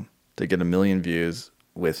video to get 1 million views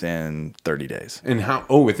within 30 days. And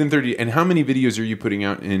within 30, and how many videos are you putting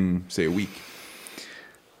out in, say, a week?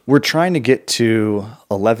 We're trying to get to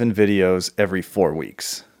 11 videos every 4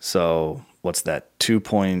 weeks. So what's that?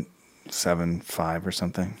 2.75 or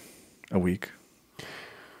something a week.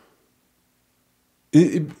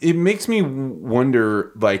 It makes me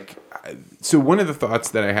wonder, like, so one of the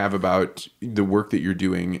thoughts that I have about the work that you're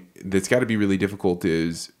doing that's got to be really difficult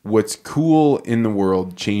is what's cool in the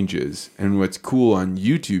world changes, and what's cool on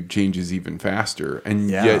YouTube changes even faster. And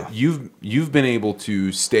yet you've been able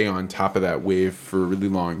to stay on top of that wave for a really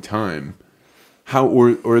long time. How,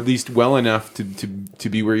 or at least well enough to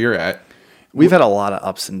be where you're at. We've had a lot of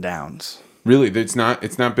ups and downs. Really? It's not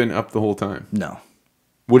been up the whole time. No.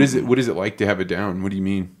 What is it like to have it down? What do you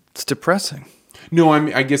mean? It's depressing. No,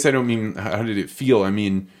 I guess I don't mean how did it feel. I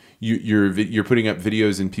mean you're putting up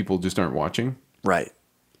videos and people just aren't watching. Right.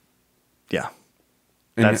 Yeah.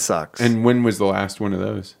 And that sucks. And when was the last one of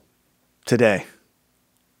those? Today.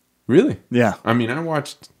 Really? Yeah. I mean, I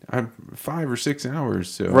watched 5 or 6 hours.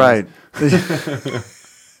 So right.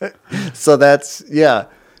 So that's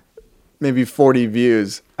maybe 40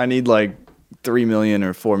 views. I need like 3 million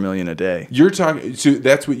or 4 million a day. You're talking, so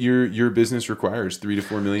that's what your business requires, 3 to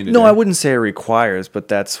 4 million a day? No, I wouldn't say it requires, but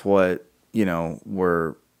that's what,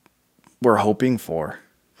 we're hoping for,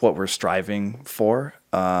 what we're striving for.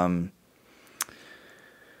 It's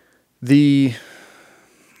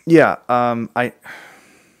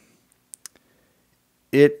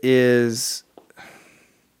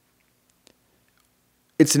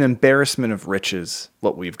an embarrassment of riches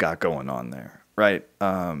what we've got going on there, right?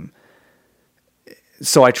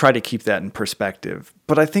 So I try to keep that in perspective.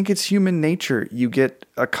 But I think it's human nature. You get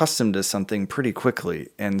accustomed to something pretty quickly.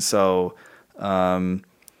 And so,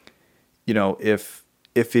 if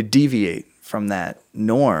it deviate from that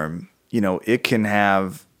norm, it can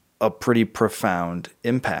have a pretty profound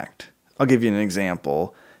impact. I'll give you an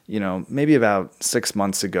example. Maybe about 6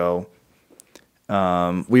 months ago,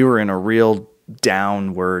 we were in a real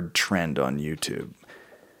downward trend on YouTube.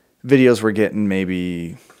 Videos were getting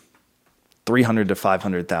maybe 300 to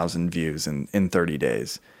 500,000 views in 30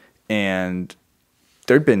 days. And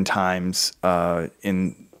there'd been times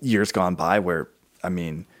in years gone by where,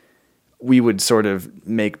 we would sort of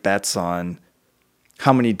make bets on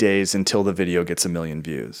how many days until the video gets 1 million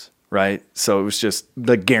views, right? So it was just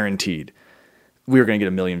guaranteed. We were going to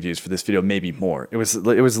get 1 million views for this video, maybe more. It was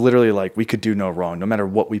literally like we could do no wrong. No matter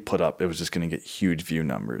what we put up, it was just going to get huge view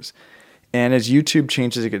numbers. And as YouTube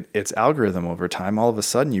changes its algorithm over time, all of a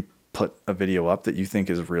sudden you put a video up that you think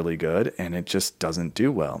is really good and it just doesn't do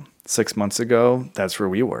well. 6 months ago, that's where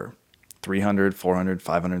we were. 300, 400,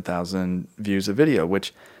 500,000 views a video,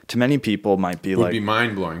 which to many people might be would be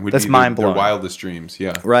mind-blowing. That's mind-blowing. Their wildest dreams,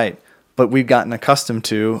 yeah. Right. but we've gotten accustomed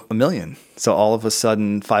to 1 million. So all of a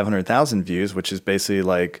sudden, 500,000 views, which is basically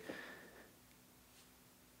like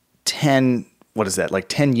 10, what is that? Like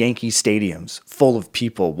 10 Yankee stadiums full of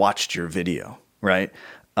people watched your video, right?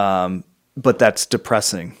 But that's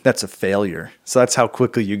depressing. That's a failure. So that's how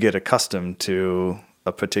quickly you get accustomed to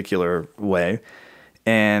a particular way.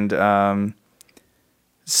 And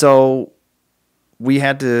so we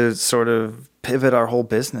had to sort of pivot our whole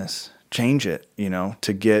business, change it,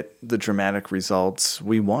 to get the dramatic results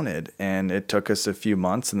we wanted. And it took us a few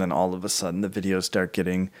months, and then all of a sudden the videos start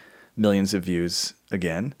getting millions of views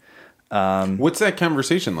again. What's that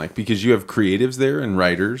conversation like? Because you have creatives there and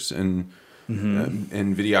writers and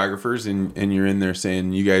and videographers, and you're in there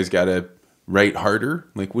saying you guys got to write harder.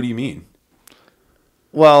 Like, what do you mean?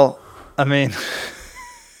 Well, I mean,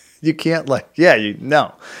 you can't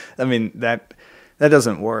no. I mean, that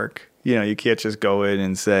doesn't work. You can't just go in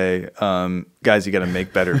and say, guys, you got to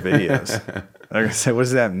make better videos. They're going to say, what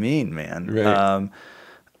does that mean, man?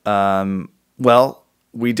 Right. Well,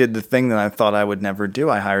 we did the thing that I thought I would never do.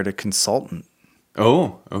 I hired a consultant.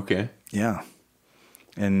 Oh, okay. Yeah.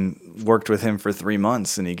 And worked with him for 3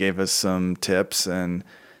 months, and he gave us some tips and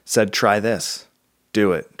said, try this,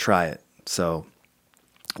 do it, try it. So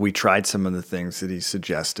we tried some of the things that he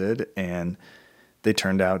suggested, and they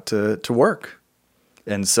turned out to work.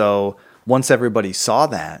 And so once everybody saw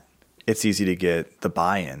that, it's easy to get the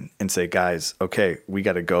buy-in and say, guys, okay, we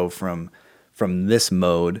got to go from this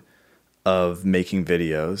mode of making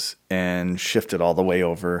videos and shift it all the way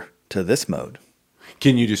over to this mode.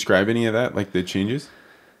 Can you describe any of that, like the changes?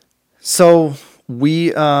 So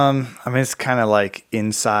we, it's kind of like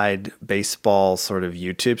inside baseball sort of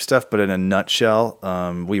YouTube stuff, but in a nutshell,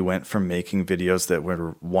 we went from making videos that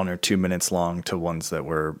were 1 or 2 minutes long to ones that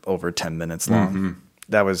were over 10 minutes long. Mm-hmm.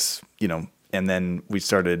 That was, and then we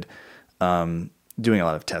started doing a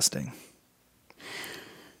lot of testing.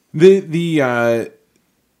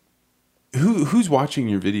 Who's watching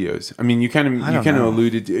your videos? I mean, you kind of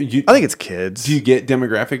alluded to. I think it's kids. Do you get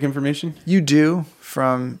demographic information? You do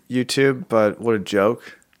from YouTube, but what a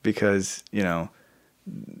joke, because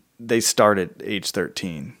they start at age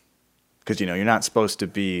 13, because you're not supposed to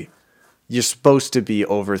be. You're supposed to be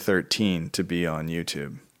over 13 to be on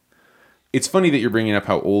YouTube. It's funny that you're bringing up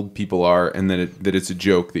how old people are, and that it's a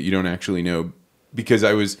joke that you don't actually know, because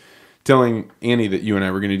I was telling Annie that you and I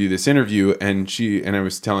were going to do this interview, and I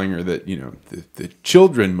was telling her that, the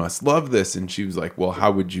children must love this. And she was like, well, how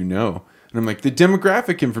would you know? And I'm like, the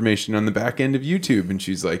demographic information on the back end of YouTube. And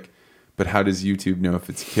she's like, but how does YouTube know if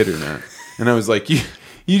it's a kid or not? And I was like, you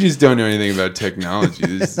just don't know anything about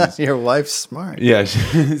technology. Your wife's smart. Yeah.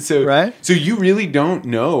 So, right? So you really don't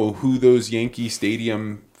know who those Yankee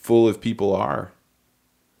Stadium full of people are.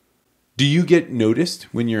 Do you get noticed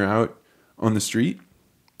when you're out on the street?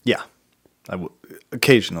 Yeah.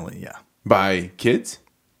 Occasionally, yeah. By kids?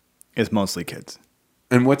 It's mostly kids.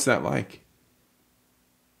 And what's that like?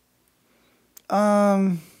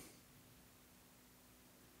 I'm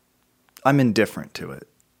indifferent to it.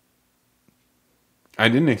 I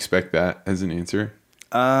didn't expect that as an answer.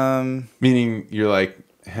 Meaning you're like,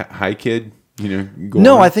 hi kid, go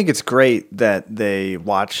No, on. I think it's great that they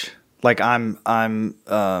watch. Like I'm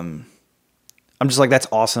just like, that's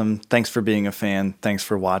awesome. Thanks for being a fan. Thanks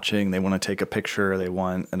for watching. They want to take a picture. They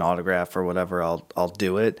want an autograph or whatever. I'll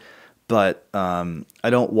do it. But I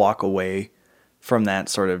don't walk away from that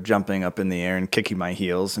sort of jumping up in the air and kicking my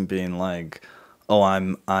heels and being like, oh,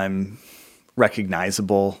 I'm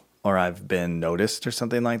recognizable, or I've been noticed or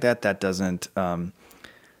something like that. That doesn't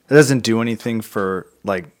do anything for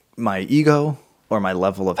like my ego or my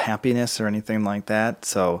level of happiness or anything like that.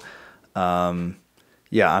 So,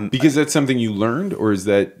 yeah, because that's something you learned, or is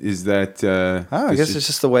that? I guess it's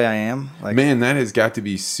just the way I am. Like, man, that has got to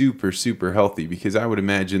be super, super healthy, because I would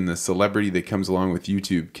imagine the celebrity that comes along with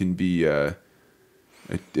YouTube can be a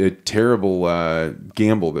terrible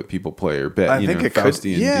gamble that people play or bet. I think it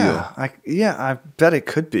Faustian could. Yeah, I bet it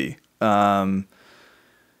could be. I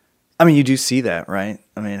mean, you do see that, right?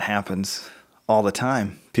 I mean, it happens all the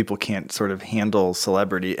time. People can't sort of handle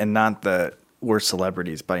celebrity, and not that we're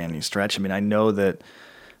celebrities by any stretch. I mean, I know that.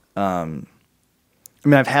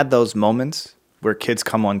 I've had those moments where kids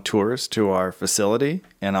come on tours to our facility,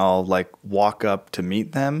 and I'll like walk up to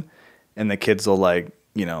meet them, and the kids will they'll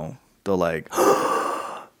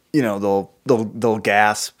they'll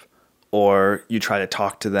gasp, or you try to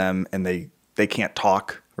talk to them and they can't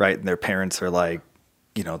talk, right? And their parents are like,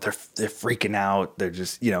 they're freaking out. They're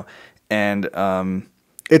just, and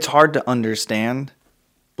it's hard to understand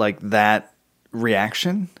like that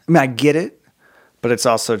reaction. I mean, I get it, but it's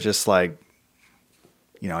also just like,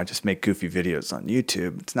 I just make goofy videos on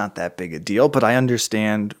YouTube. It's not that big a deal, but I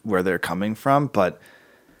understand where they're coming from.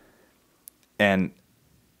 And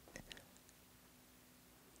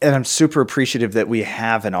I'm super appreciative that we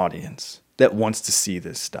have an audience that wants to see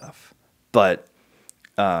this stuff. But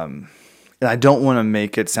and I don't want to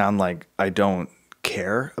make it sound like I don't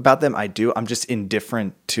care about them. I do. I'm just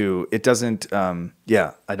indifferent to it. Doesn't I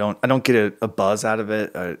don't get a buzz out of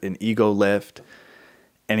it, an ego lift,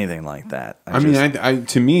 anything like that.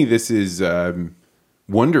 To me this is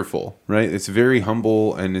wonderful, right? It's very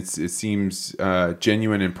humble, and it seems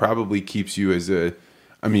genuine, and probably keeps you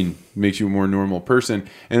makes you a more normal person.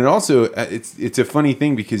 And it also it's a funny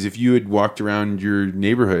thing, because if you had walked around your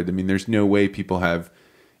neighborhood, there's no way people have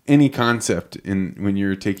any concept when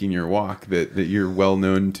you're taking your walk that you're well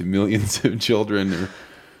known to millions of children.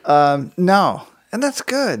 No, and that's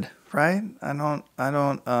good, right? I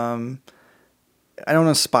don't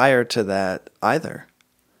aspire to that either.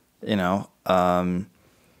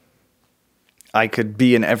 I could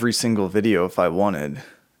be in every single video if I wanted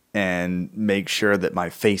and make sure that my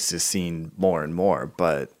face is seen more and more,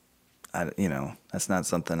 but that's not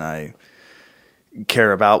something I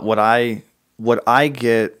care about. What I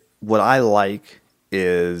like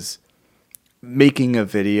is making a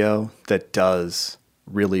video that does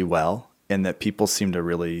really well and that people seem to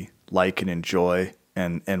really like and enjoy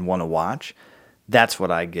and want to watch. That's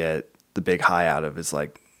what I get the big high out of, is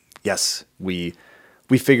like, yes, we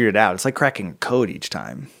figured it out. It's like cracking a code each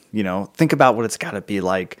time. Think about what it's got to be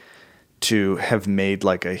like to have made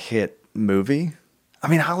like a hit movie.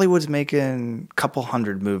 Hollywood's making a couple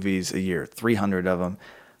hundred movies a year, 300 of them.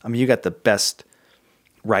 You got the best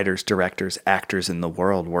writers, directors, actors in the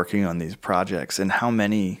world working on these projects. And how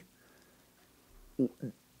many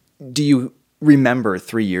do you remember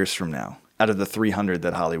 3 years from now out of the 300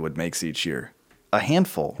 that Hollywood makes each year? A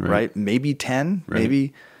handful, right? Maybe 10, right.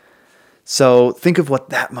 Maybe. So think of what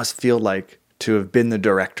that must feel like to have been the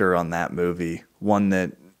director on that movie, one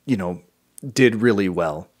that, did really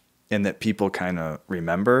well and that people kind of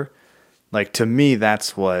remember. Like, to me,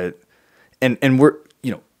 that's what, and we're,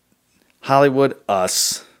 Hollywood,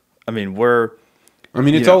 us.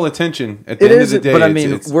 It's all attention at the end of the day.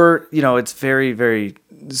 But we're, it's very, very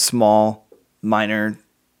small, minor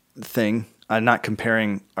thing. I'm not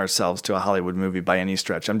comparing ourselves to a Hollywood movie by any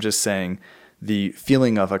stretch. I'm just saying the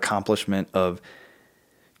feeling of accomplishment of,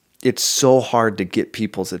 it's so hard to get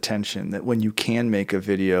people's attention that when you can make a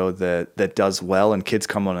video that does well, and kids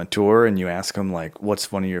come on a tour and you ask them like,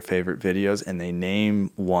 what's one of your favorite videos? And they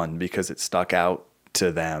name one because it stuck out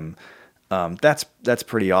to them. That's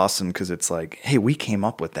pretty awesome, because it's like, hey, we came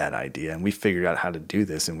up with that idea and we figured out how to do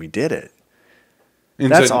this and we did it.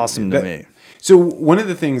 And that's awesome to me. So one of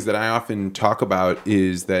the things that I often talk about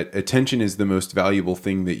is that attention is the most valuable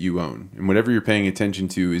thing that you own. And whatever you're paying attention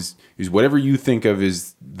to is whatever you think of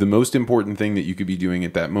is the most important thing that you could be doing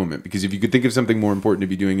at that moment. Because if you could think of something more important to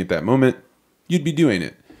be doing at that moment, you'd be doing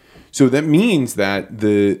it. So that means that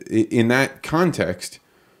in that context,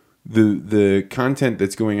 the content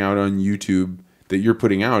that's going out on YouTube that you're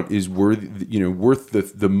putting out is worth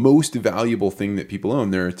the most valuable thing that people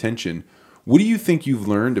own, their attention. What do you think you've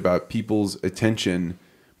learned about people's attention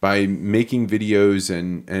by making videos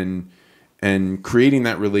and creating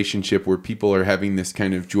that relationship where people are having this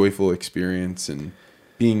kind of joyful experience and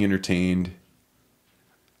being entertained?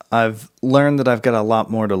 I've learned that I've got a lot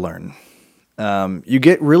more to learn. You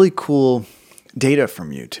get really cool data from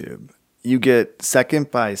YouTube. You get second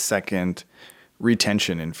by second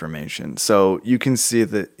retention information. So you can see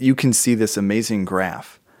this amazing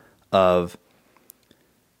graph of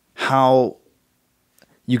how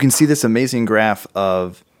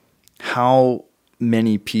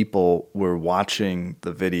many people were watching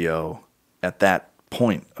the video at that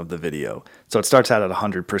point of the video. So it starts out at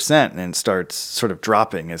 100% and it starts sort of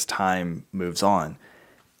dropping as time moves on.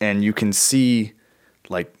 And you can see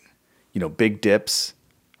big dips,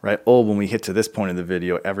 right? Oh, when we hit to this point of the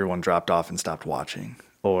video, everyone dropped off and stopped watching.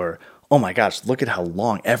 Or, oh my gosh, look at how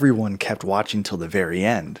long everyone kept watching till the very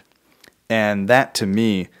end. And that to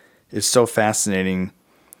me is so fascinating,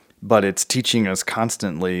 but it's teaching us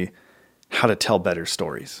constantly how to tell better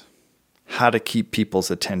stories, how to keep people's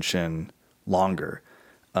attention longer.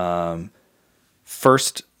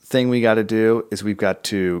 First thing we got to do is we've got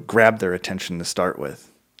to grab their attention to start with.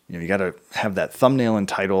 You got to have that thumbnail and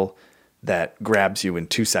title that grabs you in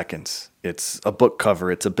 2 seconds. It's a book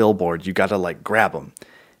cover, it's a billboard. You got to grab them.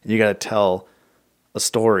 And you got to tell a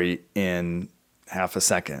story in half a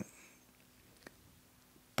second.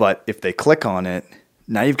 But if they click on it,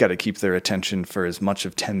 now you've got to keep their attention for as much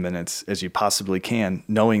of 10 minutes as you possibly can,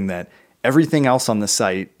 knowing that everything else on the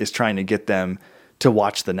site is trying to get them to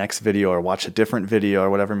watch the next video or watch a different video or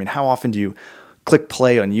whatever. I mean, how often do you click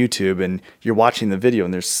play on YouTube and you're watching the video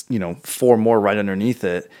and there's, 4 more right underneath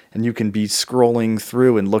it, and you can be scrolling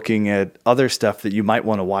through and looking at other stuff that you might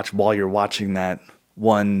want to watch while you're watching that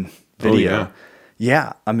one video. Oh,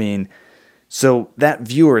 yeah. I mean, so that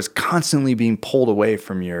viewer is constantly being pulled away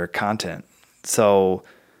from your content. So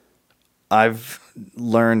I've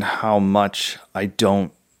learned how much I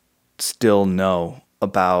don't still know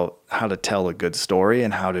about how to tell a good story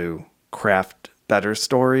and how to craft better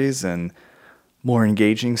stories and more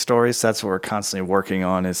engaging stories. That's what we're constantly working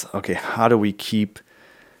on is, okay, how do we keep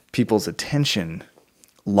people's attention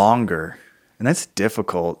longer? And that's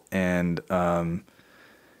difficult. And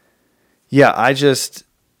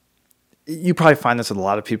you probably find this with a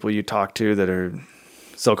lot of people you talk to that are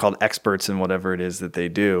so-called experts in whatever it is that they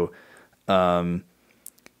do.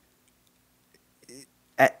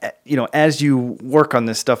 As you work on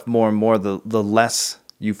this stuff more and more, the less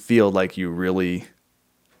you feel like you really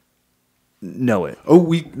know it.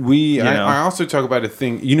 Oh, I also talk about a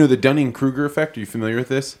thing, the Dunning-Kruger effect. Are you familiar with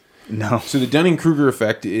this? No. So the Dunning-Kruger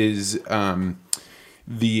effect is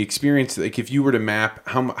the experience, like if you were to map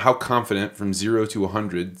how confident from 0 to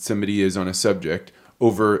 100 somebody is on a subject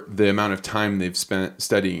over the amount of time they've spent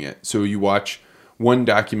studying it. So you watch one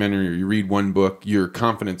documentary or you read one book, your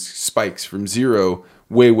confidence spikes from 0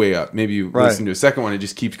 way up. Maybe you listen to a second one, it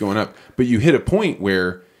just keeps going up. But you hit a point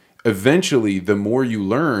where eventually the more you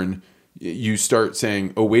learn, you start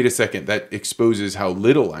saying, oh, wait a second, that exposes how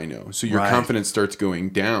little I know. So your confidence starts going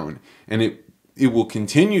down. And it will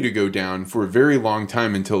continue to go down for a very long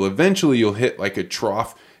time until eventually you'll hit like a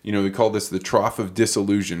trough. We call this the trough of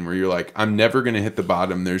disillusion, where you're like, I'm never going to hit the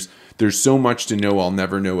bottom. There's so much to know, I'll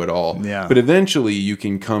never know it all. Yeah. But eventually you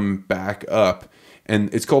can come back up.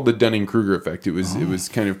 And it's called the Dunning-Kruger effect. It was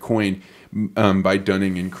kind of coined by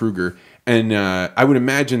Dunning and Kruger. And I would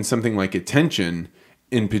imagine something like attention,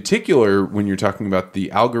 in particular, when you're talking about the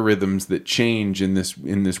algorithms that change in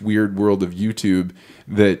this weird world of YouTube,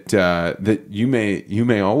 that you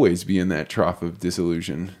may always be in that trough of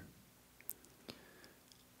disillusion.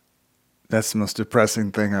 That's the most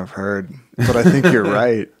depressing thing I've heard, but I think you're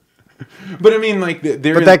right. But I mean, like,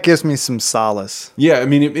 that gives me some solace. Yeah, I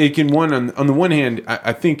mean, it can on the one hand,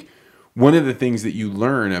 I think one of the things that you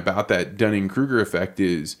learn about that Dunning-Kruger effect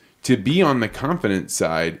is to be on the confident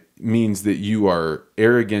side means that you are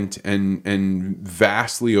arrogant and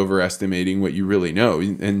vastly overestimating what you really know.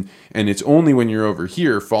 And it's only when you're over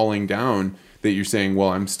here falling down that you're saying, well,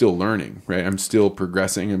 I'm still learning, right? I'm still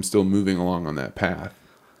progressing. I'm still moving along on that path.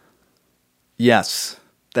 Yes,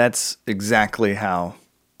 that's exactly how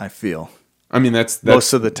I feel. I mean, that's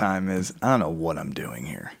most of the time is, I don't know what I'm doing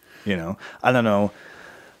here. I don't know.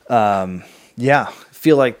 I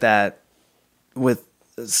feel like that with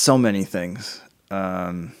so many things.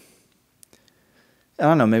 I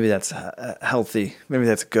don't know. Maybe that's healthy. Maybe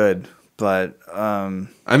that's good. But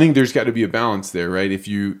I think there's got to be a balance there, right? If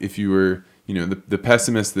you were, the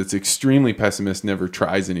pessimist that's extremely pessimist never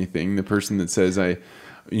tries anything. The person that says I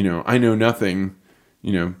know nothing,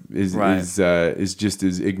 is just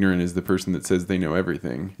as ignorant as the person that says they know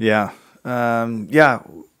everything. Yeah.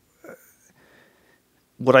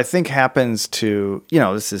 What I think happens to,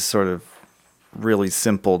 this is sort of really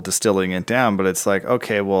simple distilling it down, but it's like,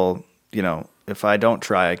 okay, well, if I don't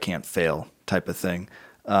try, I can't fail type of thing.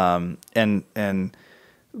 And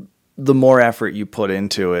the more effort you put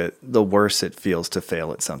into it, the worse it feels to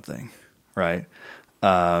fail at something, right?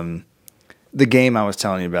 The game I was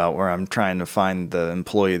telling you about where I'm trying to find the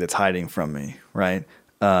employee that's hiding from me, right?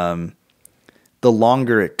 The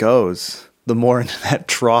longer it goes, the more into that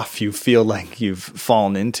trough you feel like you've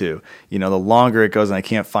fallen into. The longer it goes and I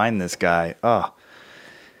can't find this guy,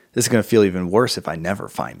 this is going to feel even worse if I never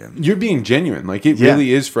find him. You're being genuine. Like, it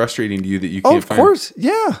really is frustrating to you that you can't find him. Of course.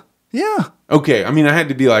 Yeah. Okay. I mean, I had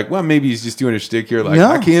to be like, well, maybe he's just doing a shtick here. Like,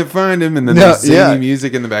 I can't find him. And then there's singing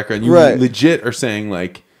music in the background. You legit are saying,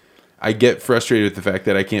 like, I get frustrated with the fact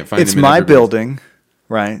that I can't find him. It's my building,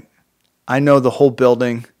 right? I know the whole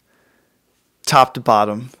building, top to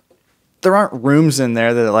bottom. There aren't rooms in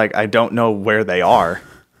there that, like, I don't know where they are.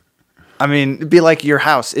 I mean, it'd be like your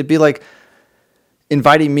house. It'd be like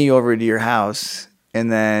inviting me over to your house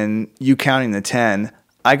and then you counting the 10.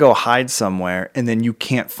 I go hide somewhere and then you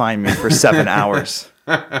can't find me for 7 hours.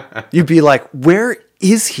 You'd be like, where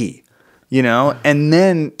is he? And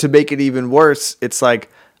then to make it even worse, it's like,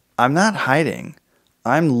 I'm not hiding.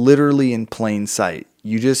 I'm literally in plain sight.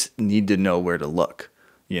 You just need to know where to look,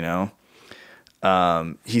 He's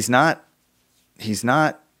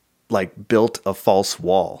not like built a false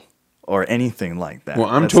wall. or anything like that. Well,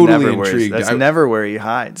 I'm That's totally never where intrigued. That's never where he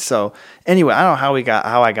hides. So anyway, I don't know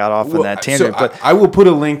how I got off on that tangent, so but I will put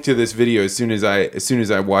a link to this video as soon as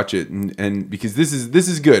I watch it, and because this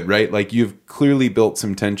is good, right? Like, you've clearly built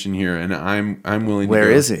some tension here, and I'm willing to where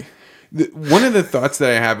go. is he? One of the thoughts that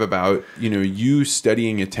I have about, you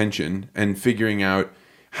studying attention and figuring out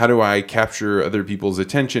how do I capture other people's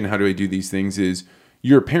attention, how do I do these things, is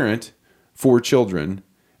you're a parent, 4 children,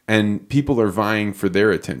 and people are vying for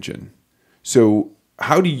their attention. So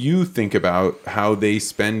how do you think about how they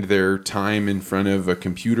spend their time in front of a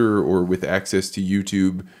computer or with access to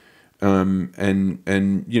YouTube?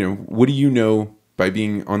 And what do you know by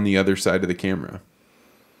being on the other side of the camera?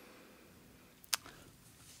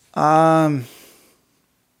 I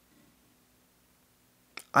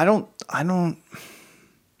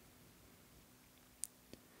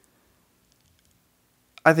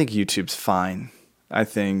think YouTube's fine. I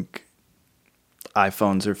think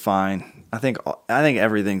iPhones are fine. I think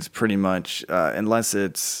everything's pretty much, unless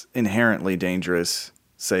it's inherently dangerous,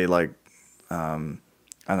 say like, I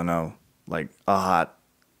don't know, like a hot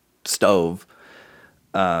stove,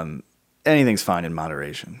 anything's fine in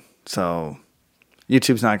moderation. So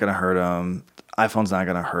YouTube's not going to hurt them. iPhone's not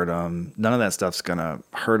going to hurt them. None of that stuff's going to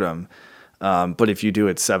hurt them. But if you do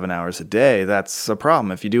it 7 hours a day, that's a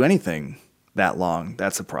problem. If you do anything that long,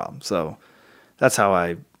 that's a problem. So that's how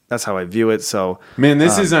I view it. So, man,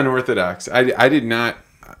 this is unorthodox. I did not.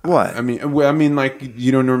 What? I mean, like,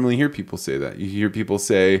 you don't normally hear people say that. You hear people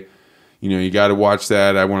say, you got to watch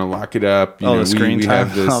that. I want to lock it up. The screen we time.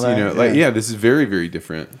 have this. This is very, very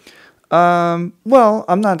different. Well,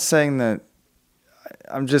 I'm not saying that.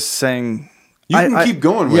 I'm just saying. You can keep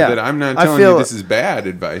going with it. I'm not telling you this is bad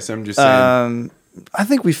advice. I'm just saying. I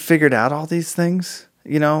think we figured out all these things,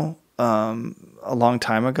 a long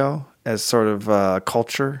time ago as sort of a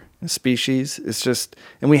culture, a species. It's just,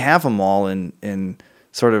 and we have them all in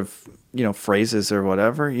sort of, phrases or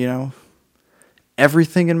whatever,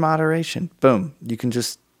 everything in moderation. Boom. You can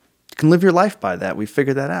live your life by that. We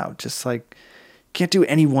figured that out. Just like, can't do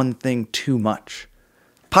any one thing too much.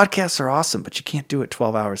 Podcasts are awesome, but you can't do it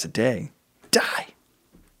 12 hours a day. Die.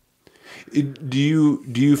 Do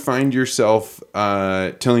you find yourself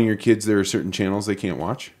telling your kids there are certain channels they can't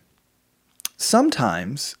watch?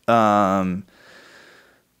 Sometimes. My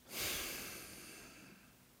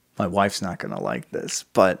wife's not going to like this,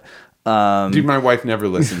 but... Dude, my wife never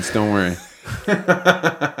listens. Don't worry.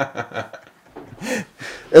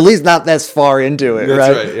 At least not this far into it,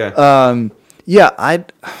 That's right, yeah.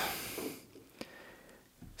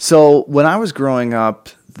 So when I was growing up,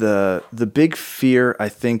 the big fear, I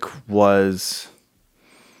think, was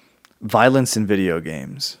violence in video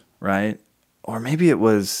games, right? Or maybe it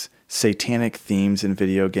was satanic themes in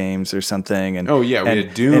video games or something. And we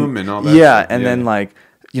had Doom and all that. Yeah, stuff. and then like,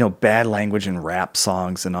 bad language in rap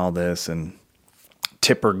songs and all this, and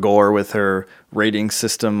Tipper Gore with her rating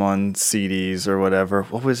system on CDs or whatever.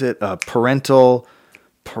 What was it? Parental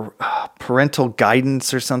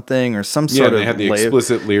guidance or something, or some sort of. They had the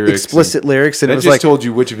explicit lyrics. Explicit lyrics, and that it was just like told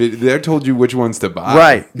you that told you which ones to buy.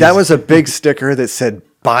 Right. That was a big sticker that said,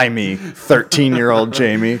 "Buy me, 13-year-old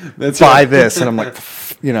Jamie. That's buy right. this," and I'm like,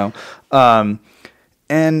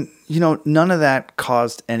 and none of that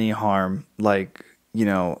caused any harm. Like,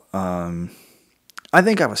 I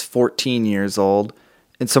think I was 14 years old,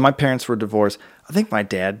 and so my parents were divorced. I think my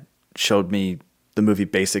dad showed me the movie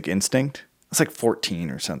Basic Instinct. I was like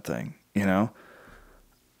 14 or something, I'm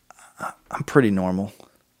pretty normal,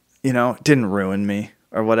 it didn't ruin me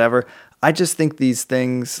or whatever. I just think these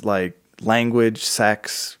things like language,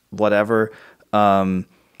 sex, whatever, I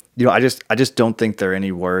just don't think there are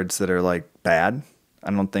any words that are like bad.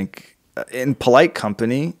 I don't think in polite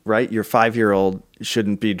company, right? Your 5-year-old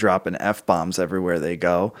shouldn't be dropping F-bombs everywhere they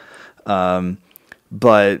go.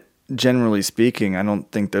 But generally speaking, I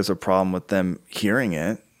don't think there's a problem with them hearing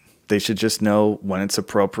it. They should just know when it's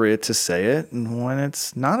appropriate to say it and when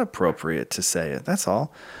it's not appropriate to say it. That's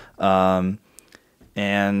all. So I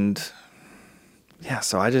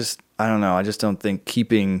don't know. I just don't think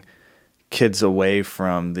keeping kids away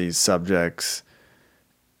from these subjects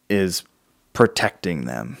is protecting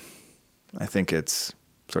them. I think it's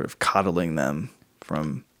sort of coddling them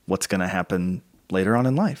from what's going to happen later on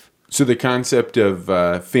in life. So the concept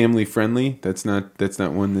of family friendly, that's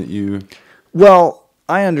not one that you... Well,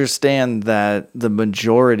 I understand that the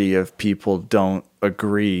majority of people don't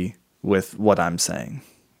agree with what I'm saying.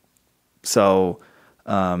 So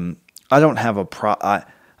I don't have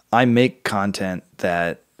I make content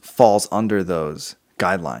that falls under those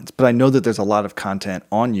guidelines. But I know that there's a lot of content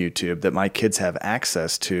on YouTube that my kids have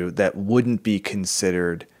access to that wouldn't be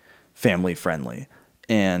considered family friendly.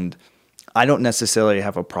 And I don't necessarily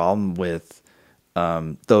have a problem with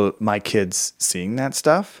my kids seeing that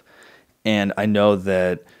stuff. And I know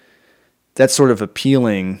that that's sort of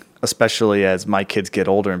appealing, especially as my kids get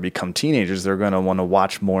older and become teenagers. They're going to want to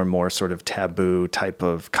watch more and more sort of taboo type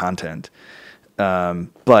of content.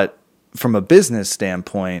 But from a business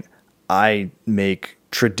standpoint, I make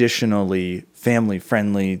traditionally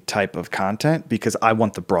family-friendly type of content because I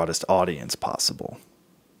want the broadest audience possible.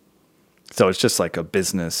 So it's just like a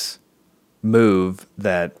business move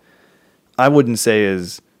that I wouldn't say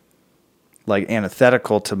is like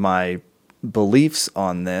antithetical to my beliefs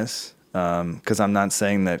on this, because I'm not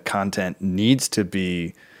saying that content needs to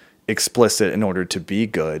be explicit in order to be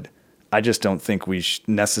good. I just don't think we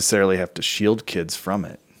necessarily have to shield kids from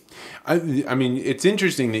it. I mean, it's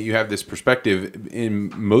interesting that you have this perspective,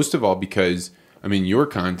 in most of all because, I mean, your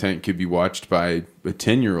content could be watched by a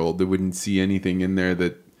 10-year-old that wouldn't see anything in there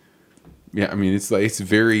that, yeah, I mean, it's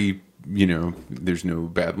very, there's no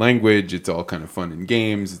bad language. It's all kind of fun and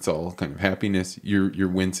games. It's all kind of happiness. You're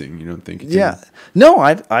wincing. You don't think? No,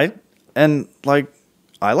 I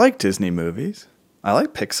like Disney movies. I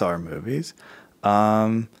like Pixar movies.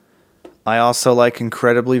 I also like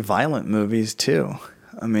incredibly violent movies too.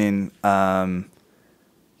 I mean,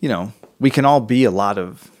 we can all be a lot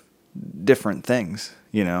of different things,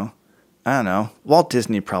 I don't know. Walt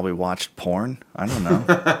Disney probably watched porn. I don't know.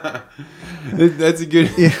 That's a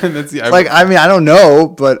good... Yeah. I don't know,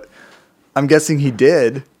 but I'm guessing he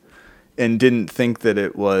did and didn't think that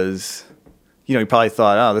it was... he probably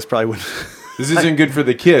thought, oh, this probably wouldn't... This isn't good for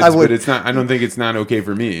the kids, but it's not... I don't think it's not okay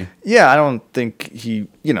for me. Yeah, I don't think he...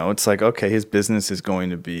 it's like, okay, his business is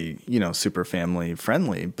going to be, super family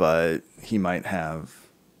friendly, but he might have,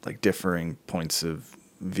 like, differing points of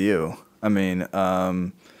view. I mean,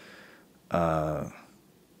 I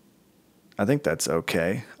think that's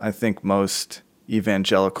okay. I think most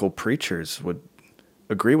evangelical preachers would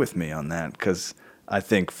agree with me on that, because I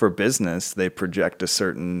think for business, they project a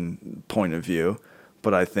certain point of view,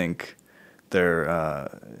 but I think...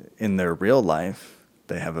 in their real life,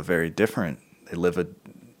 they have they live a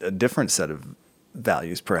different set of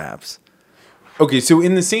values, perhaps. Okay, so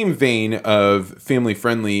in the same vein of family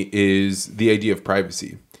friendly is the idea of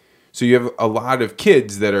privacy. So you have a lot of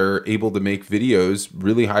kids that are able to make videos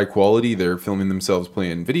really high quality. They're filming themselves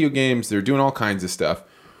playing video games. They're doing all kinds of stuff.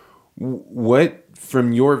 What,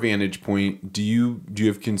 from your vantage point, do you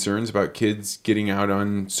have concerns about kids getting out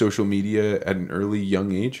on social media at an early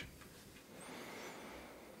young age?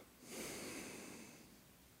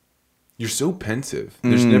 You're so pensive.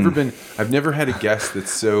 I've never had a guest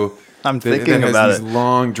that's so... I'm thinking about these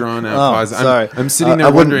long, drawn-out pauses. Sorry. I'm sitting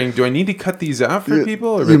there wondering, do I need to cut these out for people?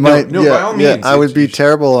 Or you might, no, by all means. I would be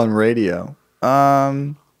terrible on radio.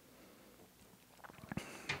 I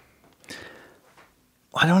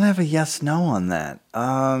don't have a yes/no on that.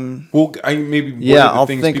 Well, maybe what are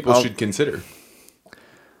the things people should consider?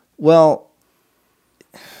 Well,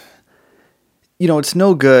 it's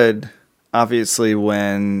no good... obviously,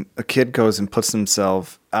 when a kid goes and puts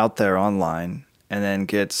himself out there online and then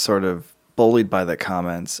gets sort of bullied by the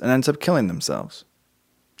comments and ends up killing themselves.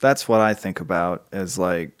 That's what I think about as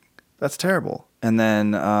like, that's terrible. And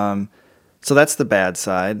then, so that's the bad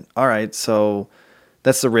side. All right, so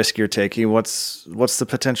that's the risk you're taking. What's the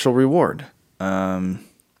potential reward? I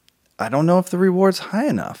don't know if the reward's high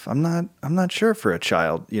enough. I'm not sure for a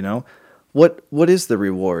child, What is the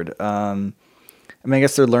reward? I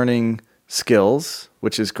guess they're learning skills,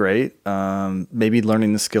 which is great. Maybe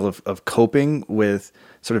learning the skill of coping with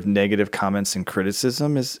sort of negative comments and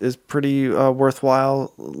criticism is pretty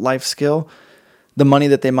worthwhile life skill. The money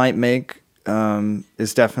that they might make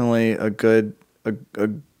is definitely a good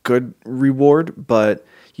reward, but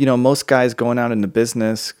most guys going out into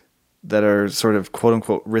business that are sort of quote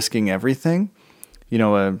unquote risking everything.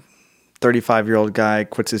 A 35-year-old guy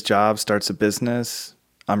quits his job, starts a business.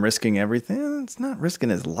 I'm risking everything. It's not risking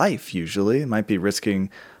his life usually. It might be risking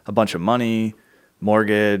a bunch of money,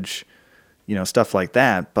 mortgage, stuff like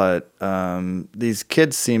that. But these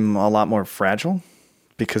kids seem a lot more fragile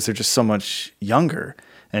because they're just so much younger,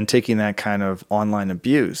 and taking that kind of online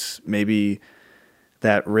abuse, maybe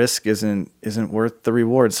that risk isn't worth the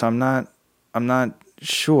reward. So I'm not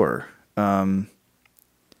sure. I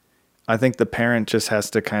think the parent just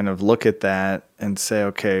has to kind of look at that and say,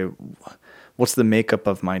 okay, what's the makeup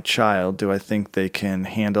of my child? Do I think they can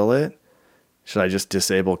handle it? Should I just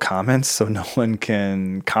disable comments so no one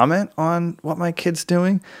can comment on what my kid's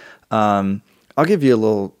doing? I'll give you a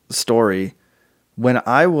little story. When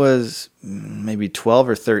I was maybe 12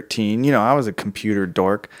 or 13, I was a computer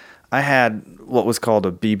dork. I had what was called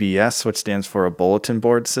a BBS, which stands for a bulletin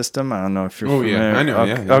board system. I don't know if you're familiar. Yeah, I know.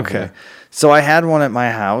 Okay. Yeah, Okay. yeah. So I had one at my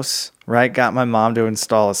house, right? Got my mom to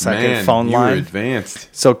install a second phone you were line. advanced.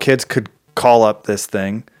 So kids could call up this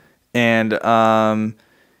thing. And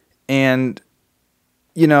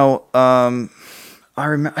you know, I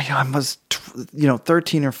remember I was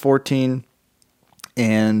 13 or 14,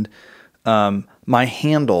 and my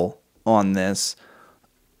handle on this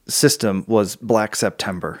system was Black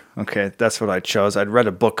September. Okay, that's what I chose. I'd read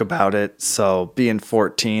a book about it, so being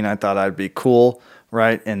 14, I thought I'd be cool,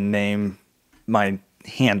 right, and name my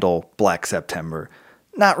handle Black September.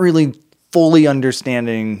 Not really fully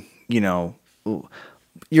understanding,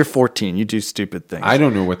 you're 14, you do stupid things. I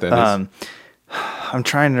don't know what that is. I'm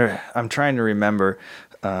trying to remember.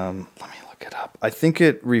 Let me look it up. I think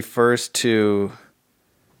it refers to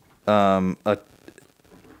a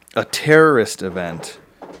terrorist event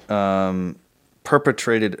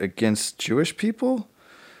perpetrated against Jewish people.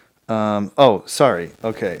 Sorry.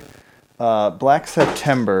 Okay. Black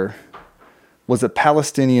September was a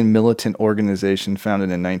Palestinian militant organization founded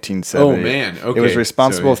in 1970. Oh, man. Okay. It was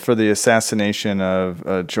responsible So, yeah. for the assassination of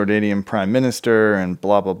a Jordanian prime minister and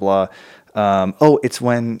blah, blah, blah. It's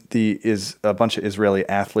when a bunch of Israeli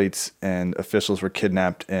athletes and officials were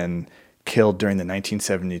kidnapped and killed during the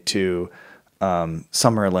 1972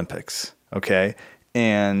 Summer Olympics. Okay.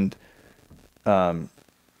 And I'm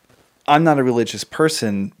not a religious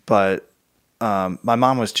person, but my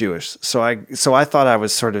mom was Jewish, so I thought I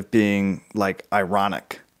was sort of being like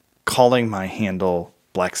ironic, calling my handle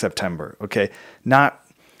Black September. Okay, not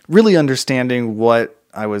really understanding what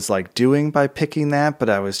I was like doing by picking that, but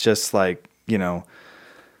I was just like, I don't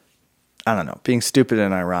know, being stupid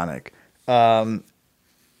and ironic. And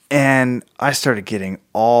I started getting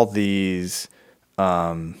all these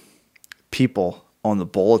people on the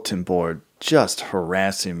bulletin board just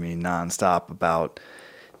harassing me nonstop about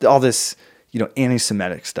all this,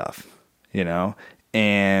 anti-Semitic stuff,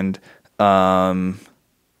 and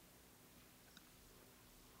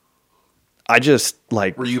I just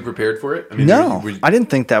like. Were you prepared for it? I mean, No, were you- I didn't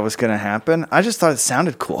think that was going to happen. I just thought it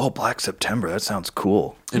sounded cool. Oh, Black September, that sounds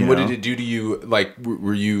cool. And what did it do to you? Like,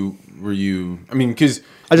 were you? I mean, because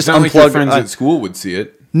I just it's not like your unplugged- friends I- at school would see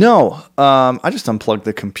it. No, I just unplugged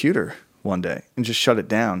the computer one day and just shut it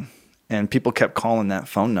down. And people kept calling that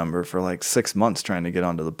phone number for like 6 months trying to get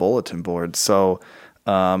onto the bulletin board. So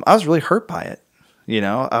I was really hurt by it.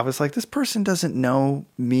 I was like, this person doesn't know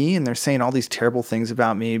me, and they're saying all these terrible things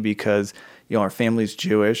about me because our family's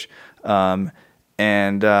Jewish, and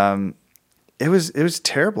it was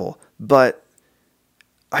terrible. But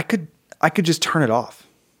I could just turn it off.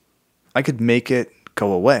 I could make it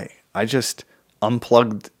go away. I just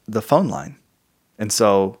unplugged the phone line, and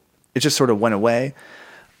so it just sort of went away.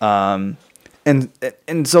 And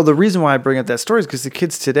so the reason why I bring up that story is because the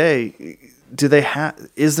kids today,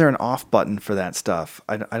 is there an off button for that stuff?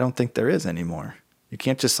 I don't think there is anymore. You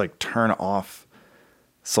can't just like turn off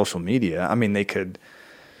social media. I mean, they could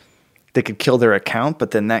kill their account, but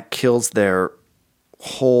then that kills their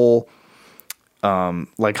whole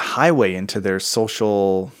like highway into their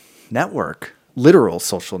social network, literal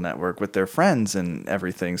social network with their friends and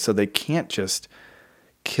everything. So they can't just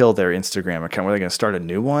kill their Instagram account. Were they going to start a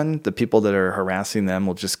new one? The people that are harassing them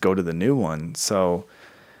will just go to the new one. So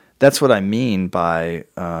that's what I mean by,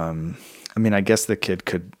 I guess the kid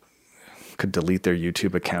could delete their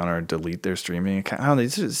YouTube account or delete their streaming account. I don't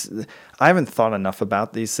know. I haven't thought enough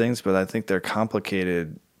about these things, but I think they're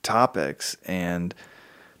complicated topics. And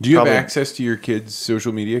Do you have access to your kids'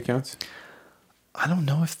 social media accounts? I don't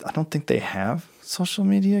know I don't think they have social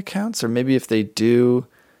media accounts, or maybe if they do,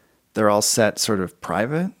 they're all set sort of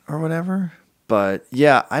private or whatever. But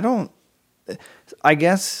yeah, I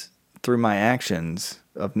guess through my actions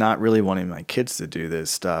of not really wanting my kids to do this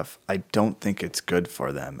stuff, I don't think it's good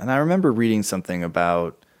for them. And I remember reading something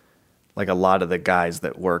about like a lot of the guys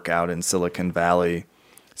that work out in Silicon Valley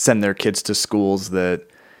send their kids to schools that,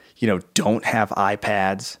 don't have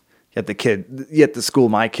iPads. Yet the school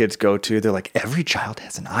my kids go to, they're like, every child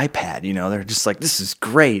has an iPad. They're just like, this is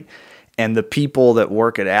great. And the people that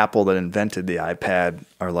work at Apple that invented the iPad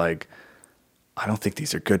are like, I don't think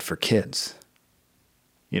these are good for kids.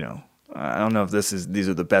 I don't know if these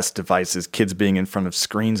are the best devices. Kids being in front of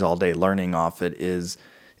screens all day learning off it is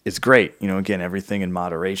great. Again, everything in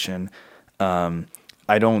moderation.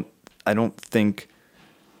 I don't think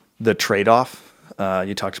the trade-off,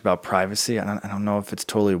 you talked about privacy. I don't know if it's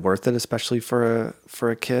totally worth it, especially for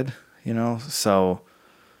a kid, so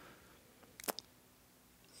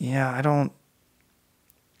yeah, I don't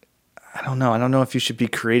know. I don't know if you should be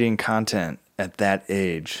creating content at that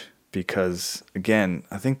age because again,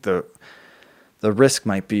 I think the risk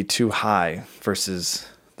might be too high versus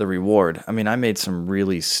the reward. I mean, I made some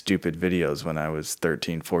really stupid videos when I was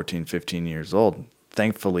 13, 14, 15 years old.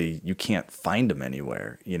 Thankfully, you can't find them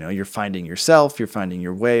anywhere. You know, you're finding yourself, you're finding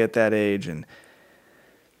your way at that age. And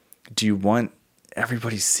do you want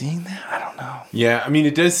everybody seeing that? I don't know. Yeah, I mean,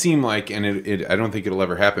 it does seem like, and I don't think it'll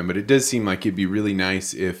ever happen, but it does seem like it'd be really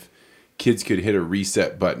nice if kids could hit a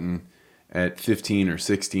reset button at 15 or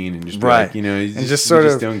 16 and just be like, you know, and just sort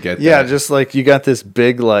of don't get yeah, that. just like you got this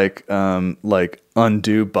big like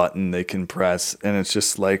undo button they can press, and it's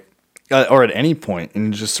just like or at any point,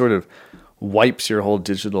 and it just sort of wipes your whole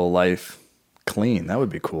digital life clean. That would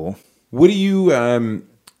be cool. What do you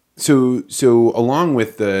so along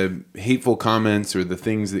with the hateful comments or the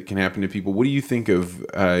things that can happen to people, what do you think of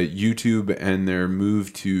YouTube and their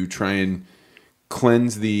move to try and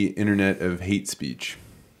cleanse the internet of hate speech?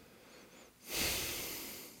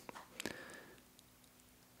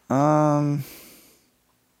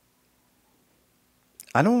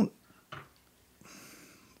 I don't.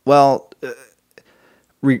 Well,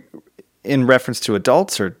 in reference to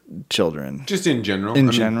adults or children? Just in general.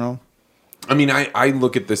 In general. I mean, I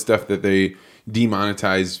look at the stuff that they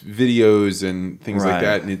demonetize videos and things like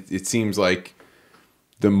that, and it seems like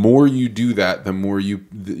the more you do that, the more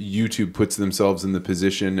YouTube puts themselves in the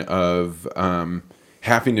position of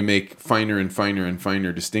having to make finer and finer and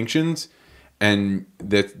finer distinctions, and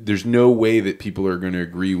that there's no way that people are going to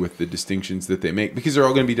agree with the distinctions that they make because they're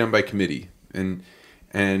all going to be done by committee, and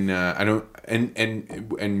I don't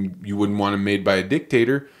and you wouldn't want them made by a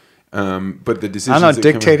dictator. But the decisions. I know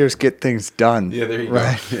dictators get things done. Yeah, there you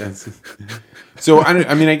go. Yes. So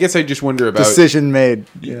I mean, I guess I just wonder about decision made.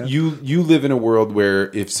 Yeah. You live in a world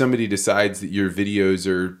where if somebody decides that your videos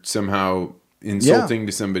are somehow insulting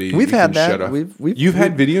to somebody, we've had that. Shut off. You've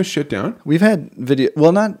had videos shut down. We've had video.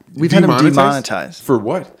 Well, not we've had them demonetized for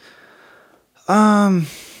what? You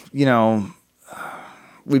know,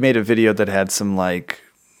 we made a video that had some like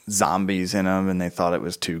zombies in them, and they thought it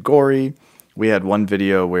was too gory. We had one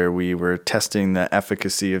video where we were testing the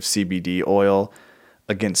efficacy of CBD oil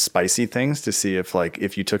against spicy things to see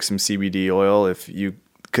if you took some CBD oil, if you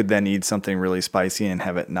could then eat something really spicy and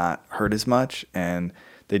have it not hurt as much. And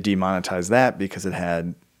they demonetized that because it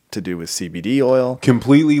had to do with CBD oil.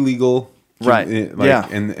 Completely legal. Right. Yeah.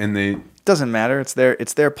 And they... Doesn't matter.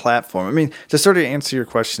 It's their platform. I mean, to sort of answer your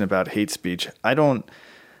question about hate speech, I don't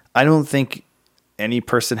think any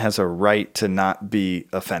person has a right to not be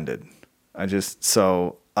offended. I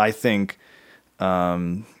think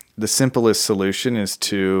the simplest solution is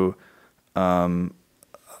to,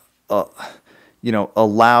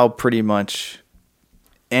 allow pretty much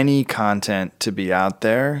any content to be out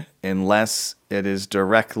there unless it is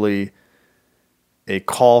directly a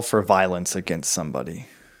call for violence against somebody.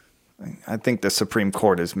 I think the Supreme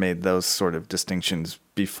Court has made those sort of distinctions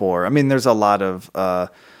before. I mean, there's a lot of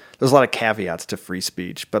caveats to free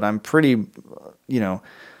speech, but I'm pretty,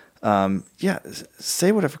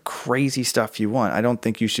 say whatever crazy stuff you want. I don't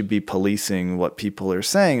think you should be policing what people are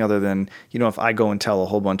saying other than, if I go and tell a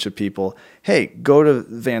whole bunch of people, hey, go to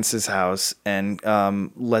Vance's house and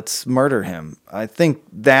let's murder him. I think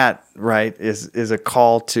that, right, is a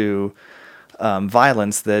call to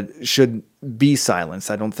violence that should be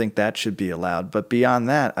silenced. I don't think that should be allowed. But beyond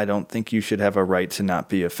that, I don't think you should have a right to not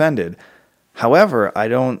be offended. However,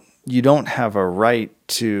 you don't have a right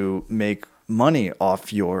to make money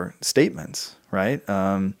off your statements, right?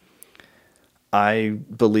 I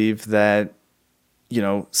believe that,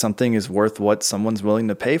 something is worth what someone's willing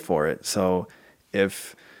to pay for it. So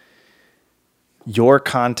if your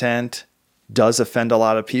content does offend a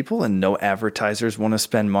lot of people and no advertisers want to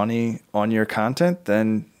spend money on your content,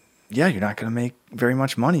 then yeah, you're not going to make very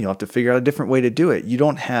much money. You'll have to figure out a different way to do it. You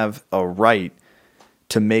don't have a right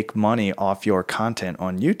to make money off your content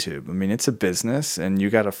on YouTube. I mean, it's a business and you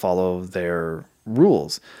got to follow their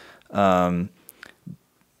rules. But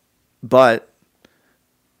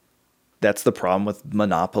that's the problem with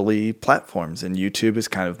monopoly platforms, and YouTube is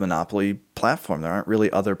kind of monopoly platform. There aren't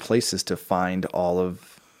really other places to find all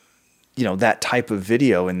of, that type of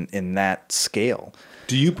video in that scale.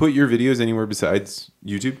 Do you put your videos anywhere besides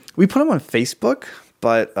YouTube? We put them on Facebook.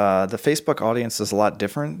 But the Facebook audience is a lot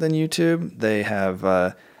different than YouTube. They have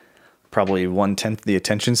probably 1/10 the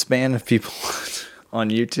attention span of people on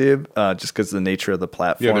YouTube, just because of the nature of the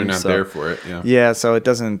platform. Yeah, they're not there for it. Yeah, so it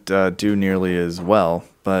doesn't do nearly as well.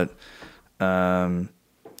 But I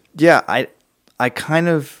kind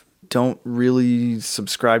of don't really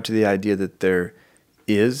subscribe to the idea that there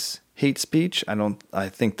is hate speech. I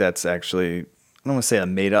think that's actually, I don't want to say a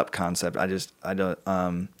made up concept. I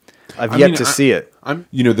don't. I've yet to see it.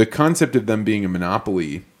 The concept of them being a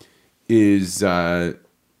monopoly is, I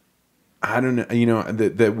don't know,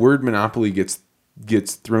 that word monopoly gets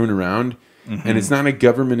thrown around, and it's not a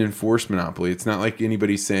government enforced monopoly. It's not like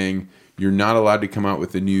anybody saying you're not allowed to come out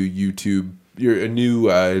with a new YouTube, a new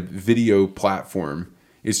video platform.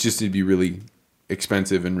 It's just it'd be really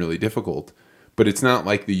expensive and really difficult. But it's not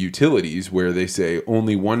like the utilities where they say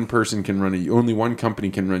only one company can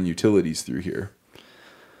run utilities through here.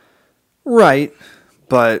 Right,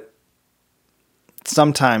 but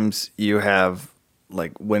sometimes you have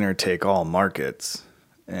like winner take all markets,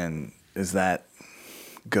 and is that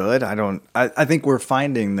good? I think we're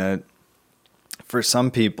finding that for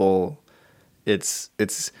some people it's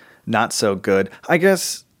not so good. I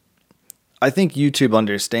think YouTube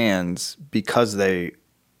understands, because they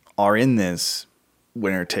are in this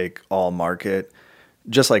winner take all market,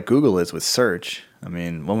 just like Google is with search. I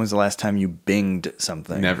mean, when was the last time you binged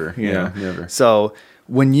something? Never. Never. So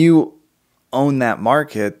when you own that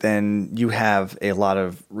market, then you have a lot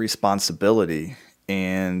of responsibility,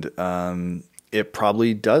 and it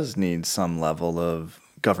probably does need some level of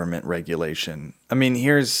government regulation. I mean,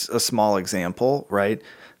 here's a small example, right?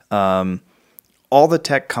 All the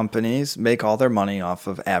tech companies make all their money off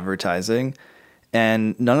of advertising,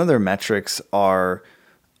 and none of their metrics are,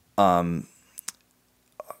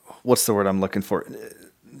 what's the word I'm looking for?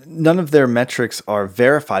 None of their metrics are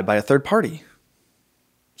verified by a third party.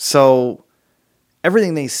 So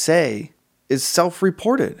everything they say is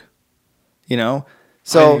self-reported,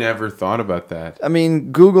 So I never thought about that. I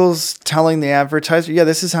mean, Google's telling the advertiser, yeah,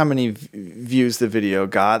 this is how many views the video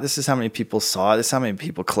got. This is how many people saw it. This is how many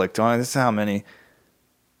people clicked on it. This is how many.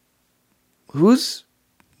 Who's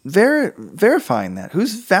verifying that?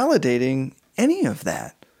 Who's validating any of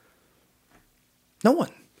that? No one,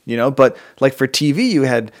 But like for TV, you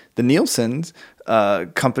had the Nielsen's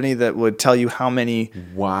company that would tell you how many.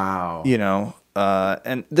 Wow.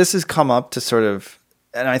 And this has come up to sort of.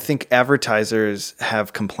 And I think advertisers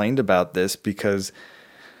have complained about this because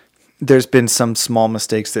there's been some small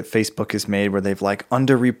mistakes that Facebook has made where they've like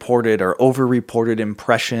underreported or overreported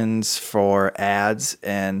impressions for ads.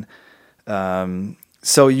 And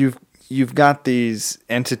so you've got these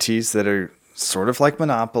entities that are sort of like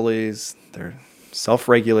monopolies. They're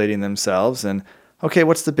self-regulating themselves. And okay,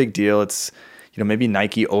 what's the big deal? It's, maybe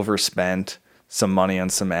Nike overspent some money on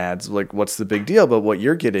some ads. Like, what's the big deal? But what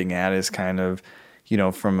you're getting at is kind of,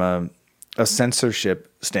 from a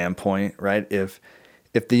censorship standpoint, right? If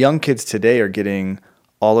the young kids today are getting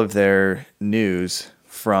all of their news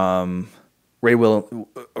from Ray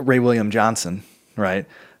William Johnson, right?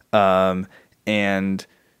 And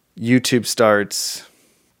YouTube starts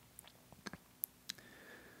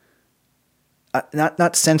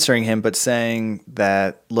not censoring him, but saying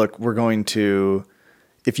that, look, we're going to,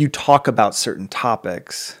 if you talk about certain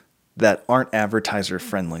topics that aren't advertiser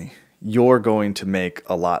friendly, you're going to make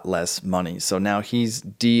a lot less money. So now he's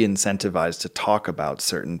de-incentivized to talk about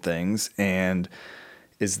certain things. And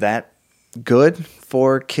is that good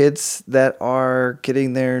for kids that are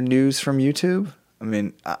getting their news from YouTube? I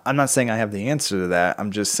mean, I'm not saying I have the answer to that. I'm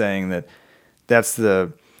just saying that that's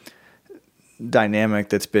the dynamic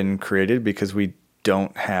that's been created because we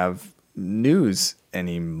don't have news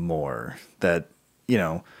anymore that,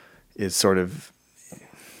 is sort of,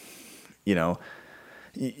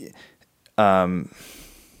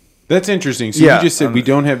 That's interesting. So you just said we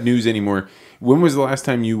don't have news anymore. When was the last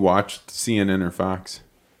time you watched CNN or Fox?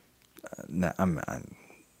 I'm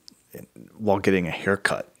while getting a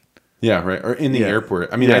haircut. Yeah, right. Or in the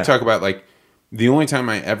airport. I mean, I talk about like the only time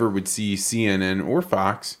I ever would see CNN or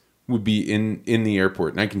Fox would be in the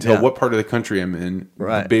airport. And I can tell what part of the country I'm in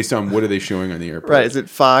based on what are they showing on the airport. Right. Is it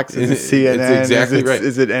Fox? Is it CNN? It's exactly right.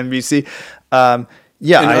 Is it NBC?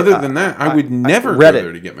 Yeah, and other than that, I would never go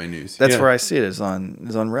there to get my news. That's where I see it is on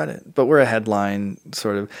Reddit. But we're a headline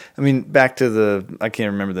sort of. I mean, back to I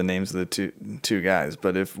can't remember the names of the two guys.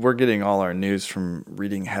 But if we're getting all our news from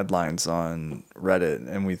reading headlines on Reddit,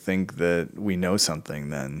 and we think that we know something,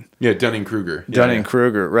 then Dunning-Kruger.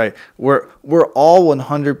 Dunning-Kruger, right? We're all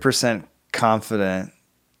 100% confident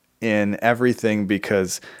in everything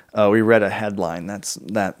because we read a headline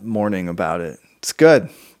that morning about it. It's good.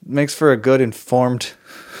 Makes for a good informed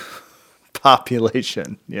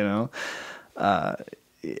population, I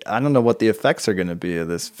don't know what the effects are going to be of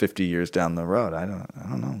this 50 years down the road. I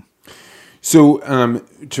don't know. So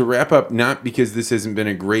to wrap up, not because this hasn't been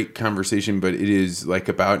a great conversation, but it is like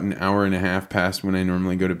about an hour and a half past when I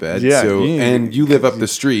normally go to bed. Yeah. And you live up the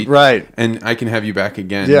street. Right. And I can have you back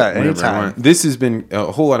again. Yeah, whenever anytime. I want. This has been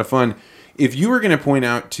a whole lot of fun. if you were going to point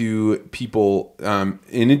out to people,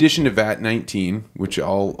 in addition to VAT19, which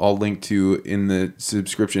I'll link to in the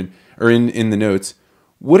subscription or in the notes,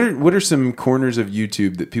 what are some corners of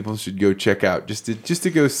YouTube that people should go check out just to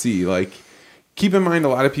go see? Like, keep in mind a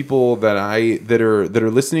lot of people that are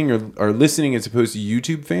listening are listening as opposed to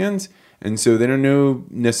YouTube fans, and so they don't know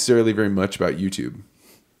necessarily very much about YouTube.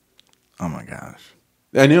 Oh my gosh.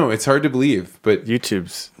 I know, it's hard to believe, but I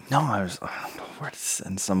don't know where to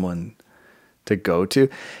send someone to go to.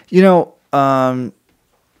 You know,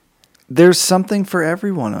 there's something for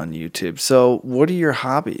everyone on YouTube. So what are your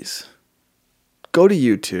hobbies? Go to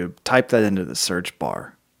YouTube, type that into the search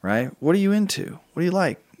bar, right? What are you into? What do you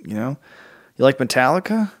like? You know, you like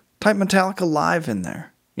Metallica? Type Metallica Live in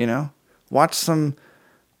there, you know? Watch some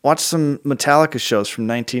Metallica shows from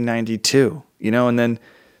 1992, you know, and then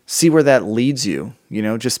see where that leads you, you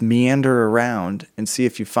know, just meander around and see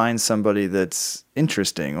if you find somebody that's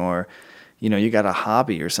interesting, or, you know, you got a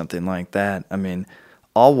hobby or something like that. I mean,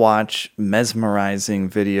 I'll watch mesmerizing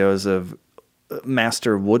videos of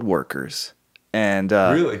master woodworkers. And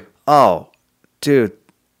really? Oh, dude.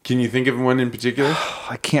 Can you think of one in particular?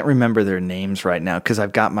 I can't remember their names right now because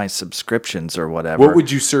I've got my subscriptions or whatever. What would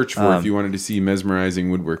you search for if you wanted to see mesmerizing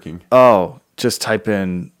woodworking? Oh, just type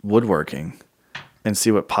in woodworking and see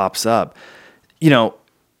what pops up. You know,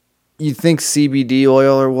 you think CBD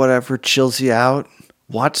oil or whatever chills you out?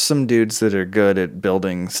 Watch some dudes that are good at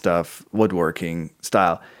building stuff, woodworking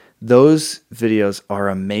style. Those videos are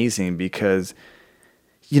amazing because,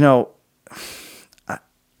 you know,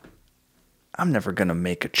 I'm never going to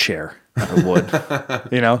make a chair out of wood,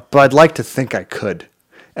 you know, but I'd like to think I could.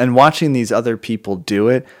 And watching these other people do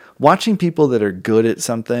it, watching people that are good at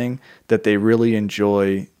something that they really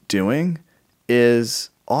enjoy doing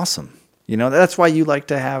is awesome. You know, that's why you like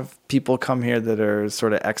to have people come here that are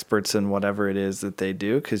sort of experts in whatever it is that they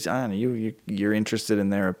do, because I don't know, you're interested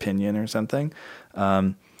in their opinion or something.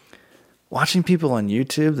 Watching people on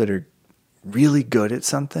YouTube that are really good at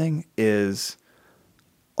something is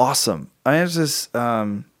awesome. I mean, there's this,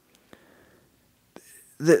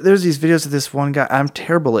 there's these videos of this one guy. I'm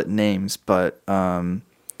terrible at names, but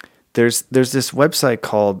there's this website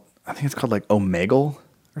called, I think it's called like Omegle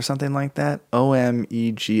or something like that.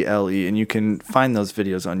 Omegle, and you can find those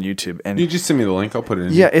videos on YouTube. And you just send me the link. I'll put it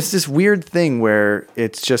in. Yeah, it's this weird thing where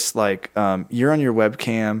it's just like you're on your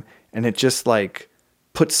webcam and it just like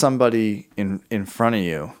puts somebody in front of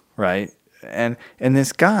you, right? And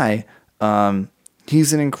this guy,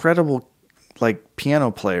 he's an incredible like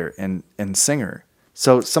piano player and singer.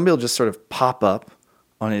 So somebody will just sort of pop up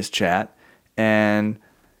on his chat and,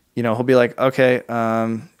 you know, he'll be like, okay,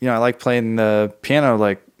 you know, I like playing the piano.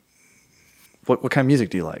 Like, what kind of music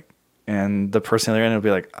do you like? And the person on the other end will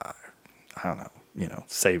be like, I don't know, you know,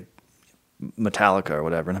 say Metallica or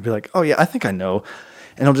whatever. And I'll be like, oh yeah, I think I know.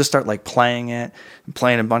 And he'll just start like playing it and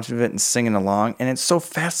playing a bunch of it and singing along. And it's so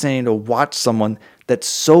fascinating to watch someone that's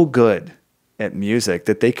so good at music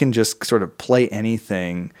that they can just sort of play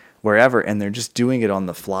anything wherever, and they're just doing it on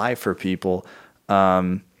the fly for people.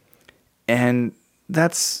 And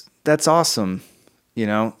that's awesome, you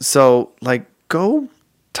know? So like go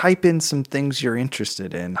type in some things you're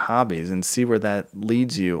interested in, hobbies, and see where that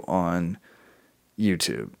leads you on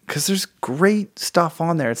YouTube. 'Cause there's great stuff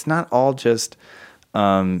on there. It's not all just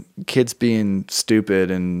kids being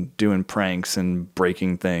stupid and doing pranks and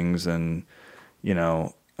breaking things, and you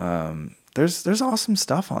know, there's awesome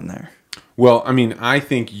stuff on there. Well, I mean, I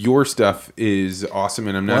think your stuff is awesome,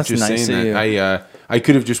 and I'm not just saying that. I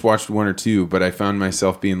could have just watched one or two, but I found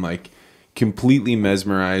myself being like completely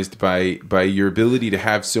mesmerized by your ability to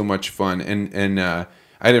have so much fun. And I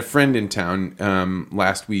had a friend in town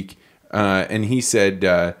last week, and he said,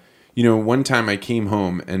 you know, one time I came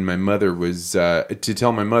home and my mother was to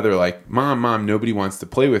tell my mother, like, Mom, nobody wants to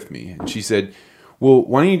play with me. And she said, well,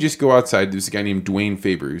 why don't you just go outside? There's a guy named Dwayne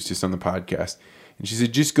Faber who's just on the podcast. And she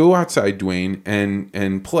said, just go outside, Dwayne,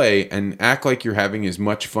 and play and act like you're having as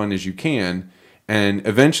much fun as you can. And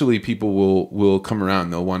eventually people will come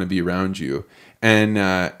around. They'll want to be around you.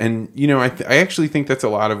 And you know, I actually think that's a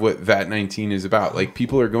lot of what VAT19 is about. Like,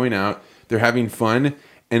 people are going out, they're having fun,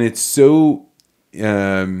 and it's so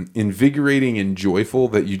invigorating and joyful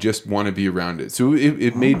that you just want to be around it. So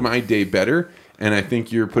it made my day better. And I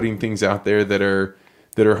think you're putting things out there that are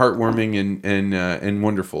heartwarming and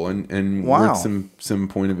wonderful and wow. worth some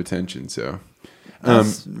point of attention. So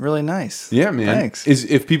that's really nice. Yeah, man. Thanks.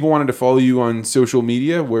 If people wanted to follow you on social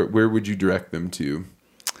media, where would you direct them to?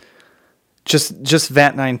 Just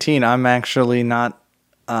VAT19. I'm actually not.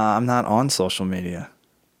 I'm not on social media.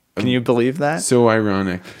 Can you believe that? So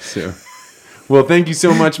ironic. So, well, thank you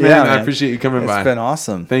so much, man. Yeah, man. I appreciate you coming by. It's been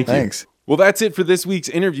awesome. Thanks. You. Well, that's it for this week's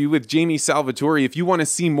interview with Jamie Salvatori. If you want to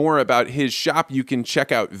see more about his shop, you can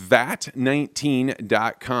check out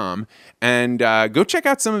that19.com and go check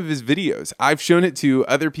out some of his videos. I've shown it to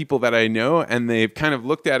other people that I know, and they've kind of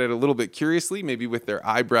looked at it a little bit curiously, maybe with their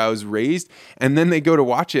eyebrows raised, and then they go to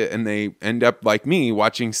watch it, and they end up, like me,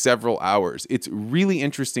 watching several hours. It's really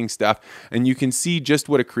interesting stuff, and you can see just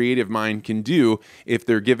what a creative mind can do if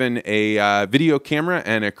they're given a video camera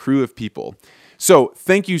and a crew of people. So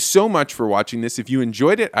thank you so much for watching this. If you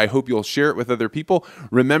enjoyed it, I hope you'll share it with other people.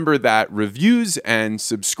 Remember that reviews and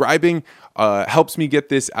subscribing helps me get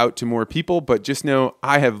this out to more people. But just know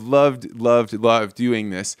I have loved doing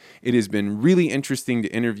this. It has been really interesting to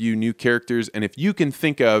interview new characters. And if you can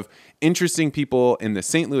think of interesting people in the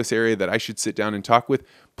St. Louis area that I should sit down and talk with,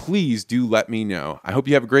 please do let me know. I hope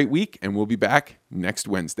you have a great week, and we'll be back next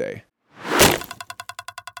Wednesday.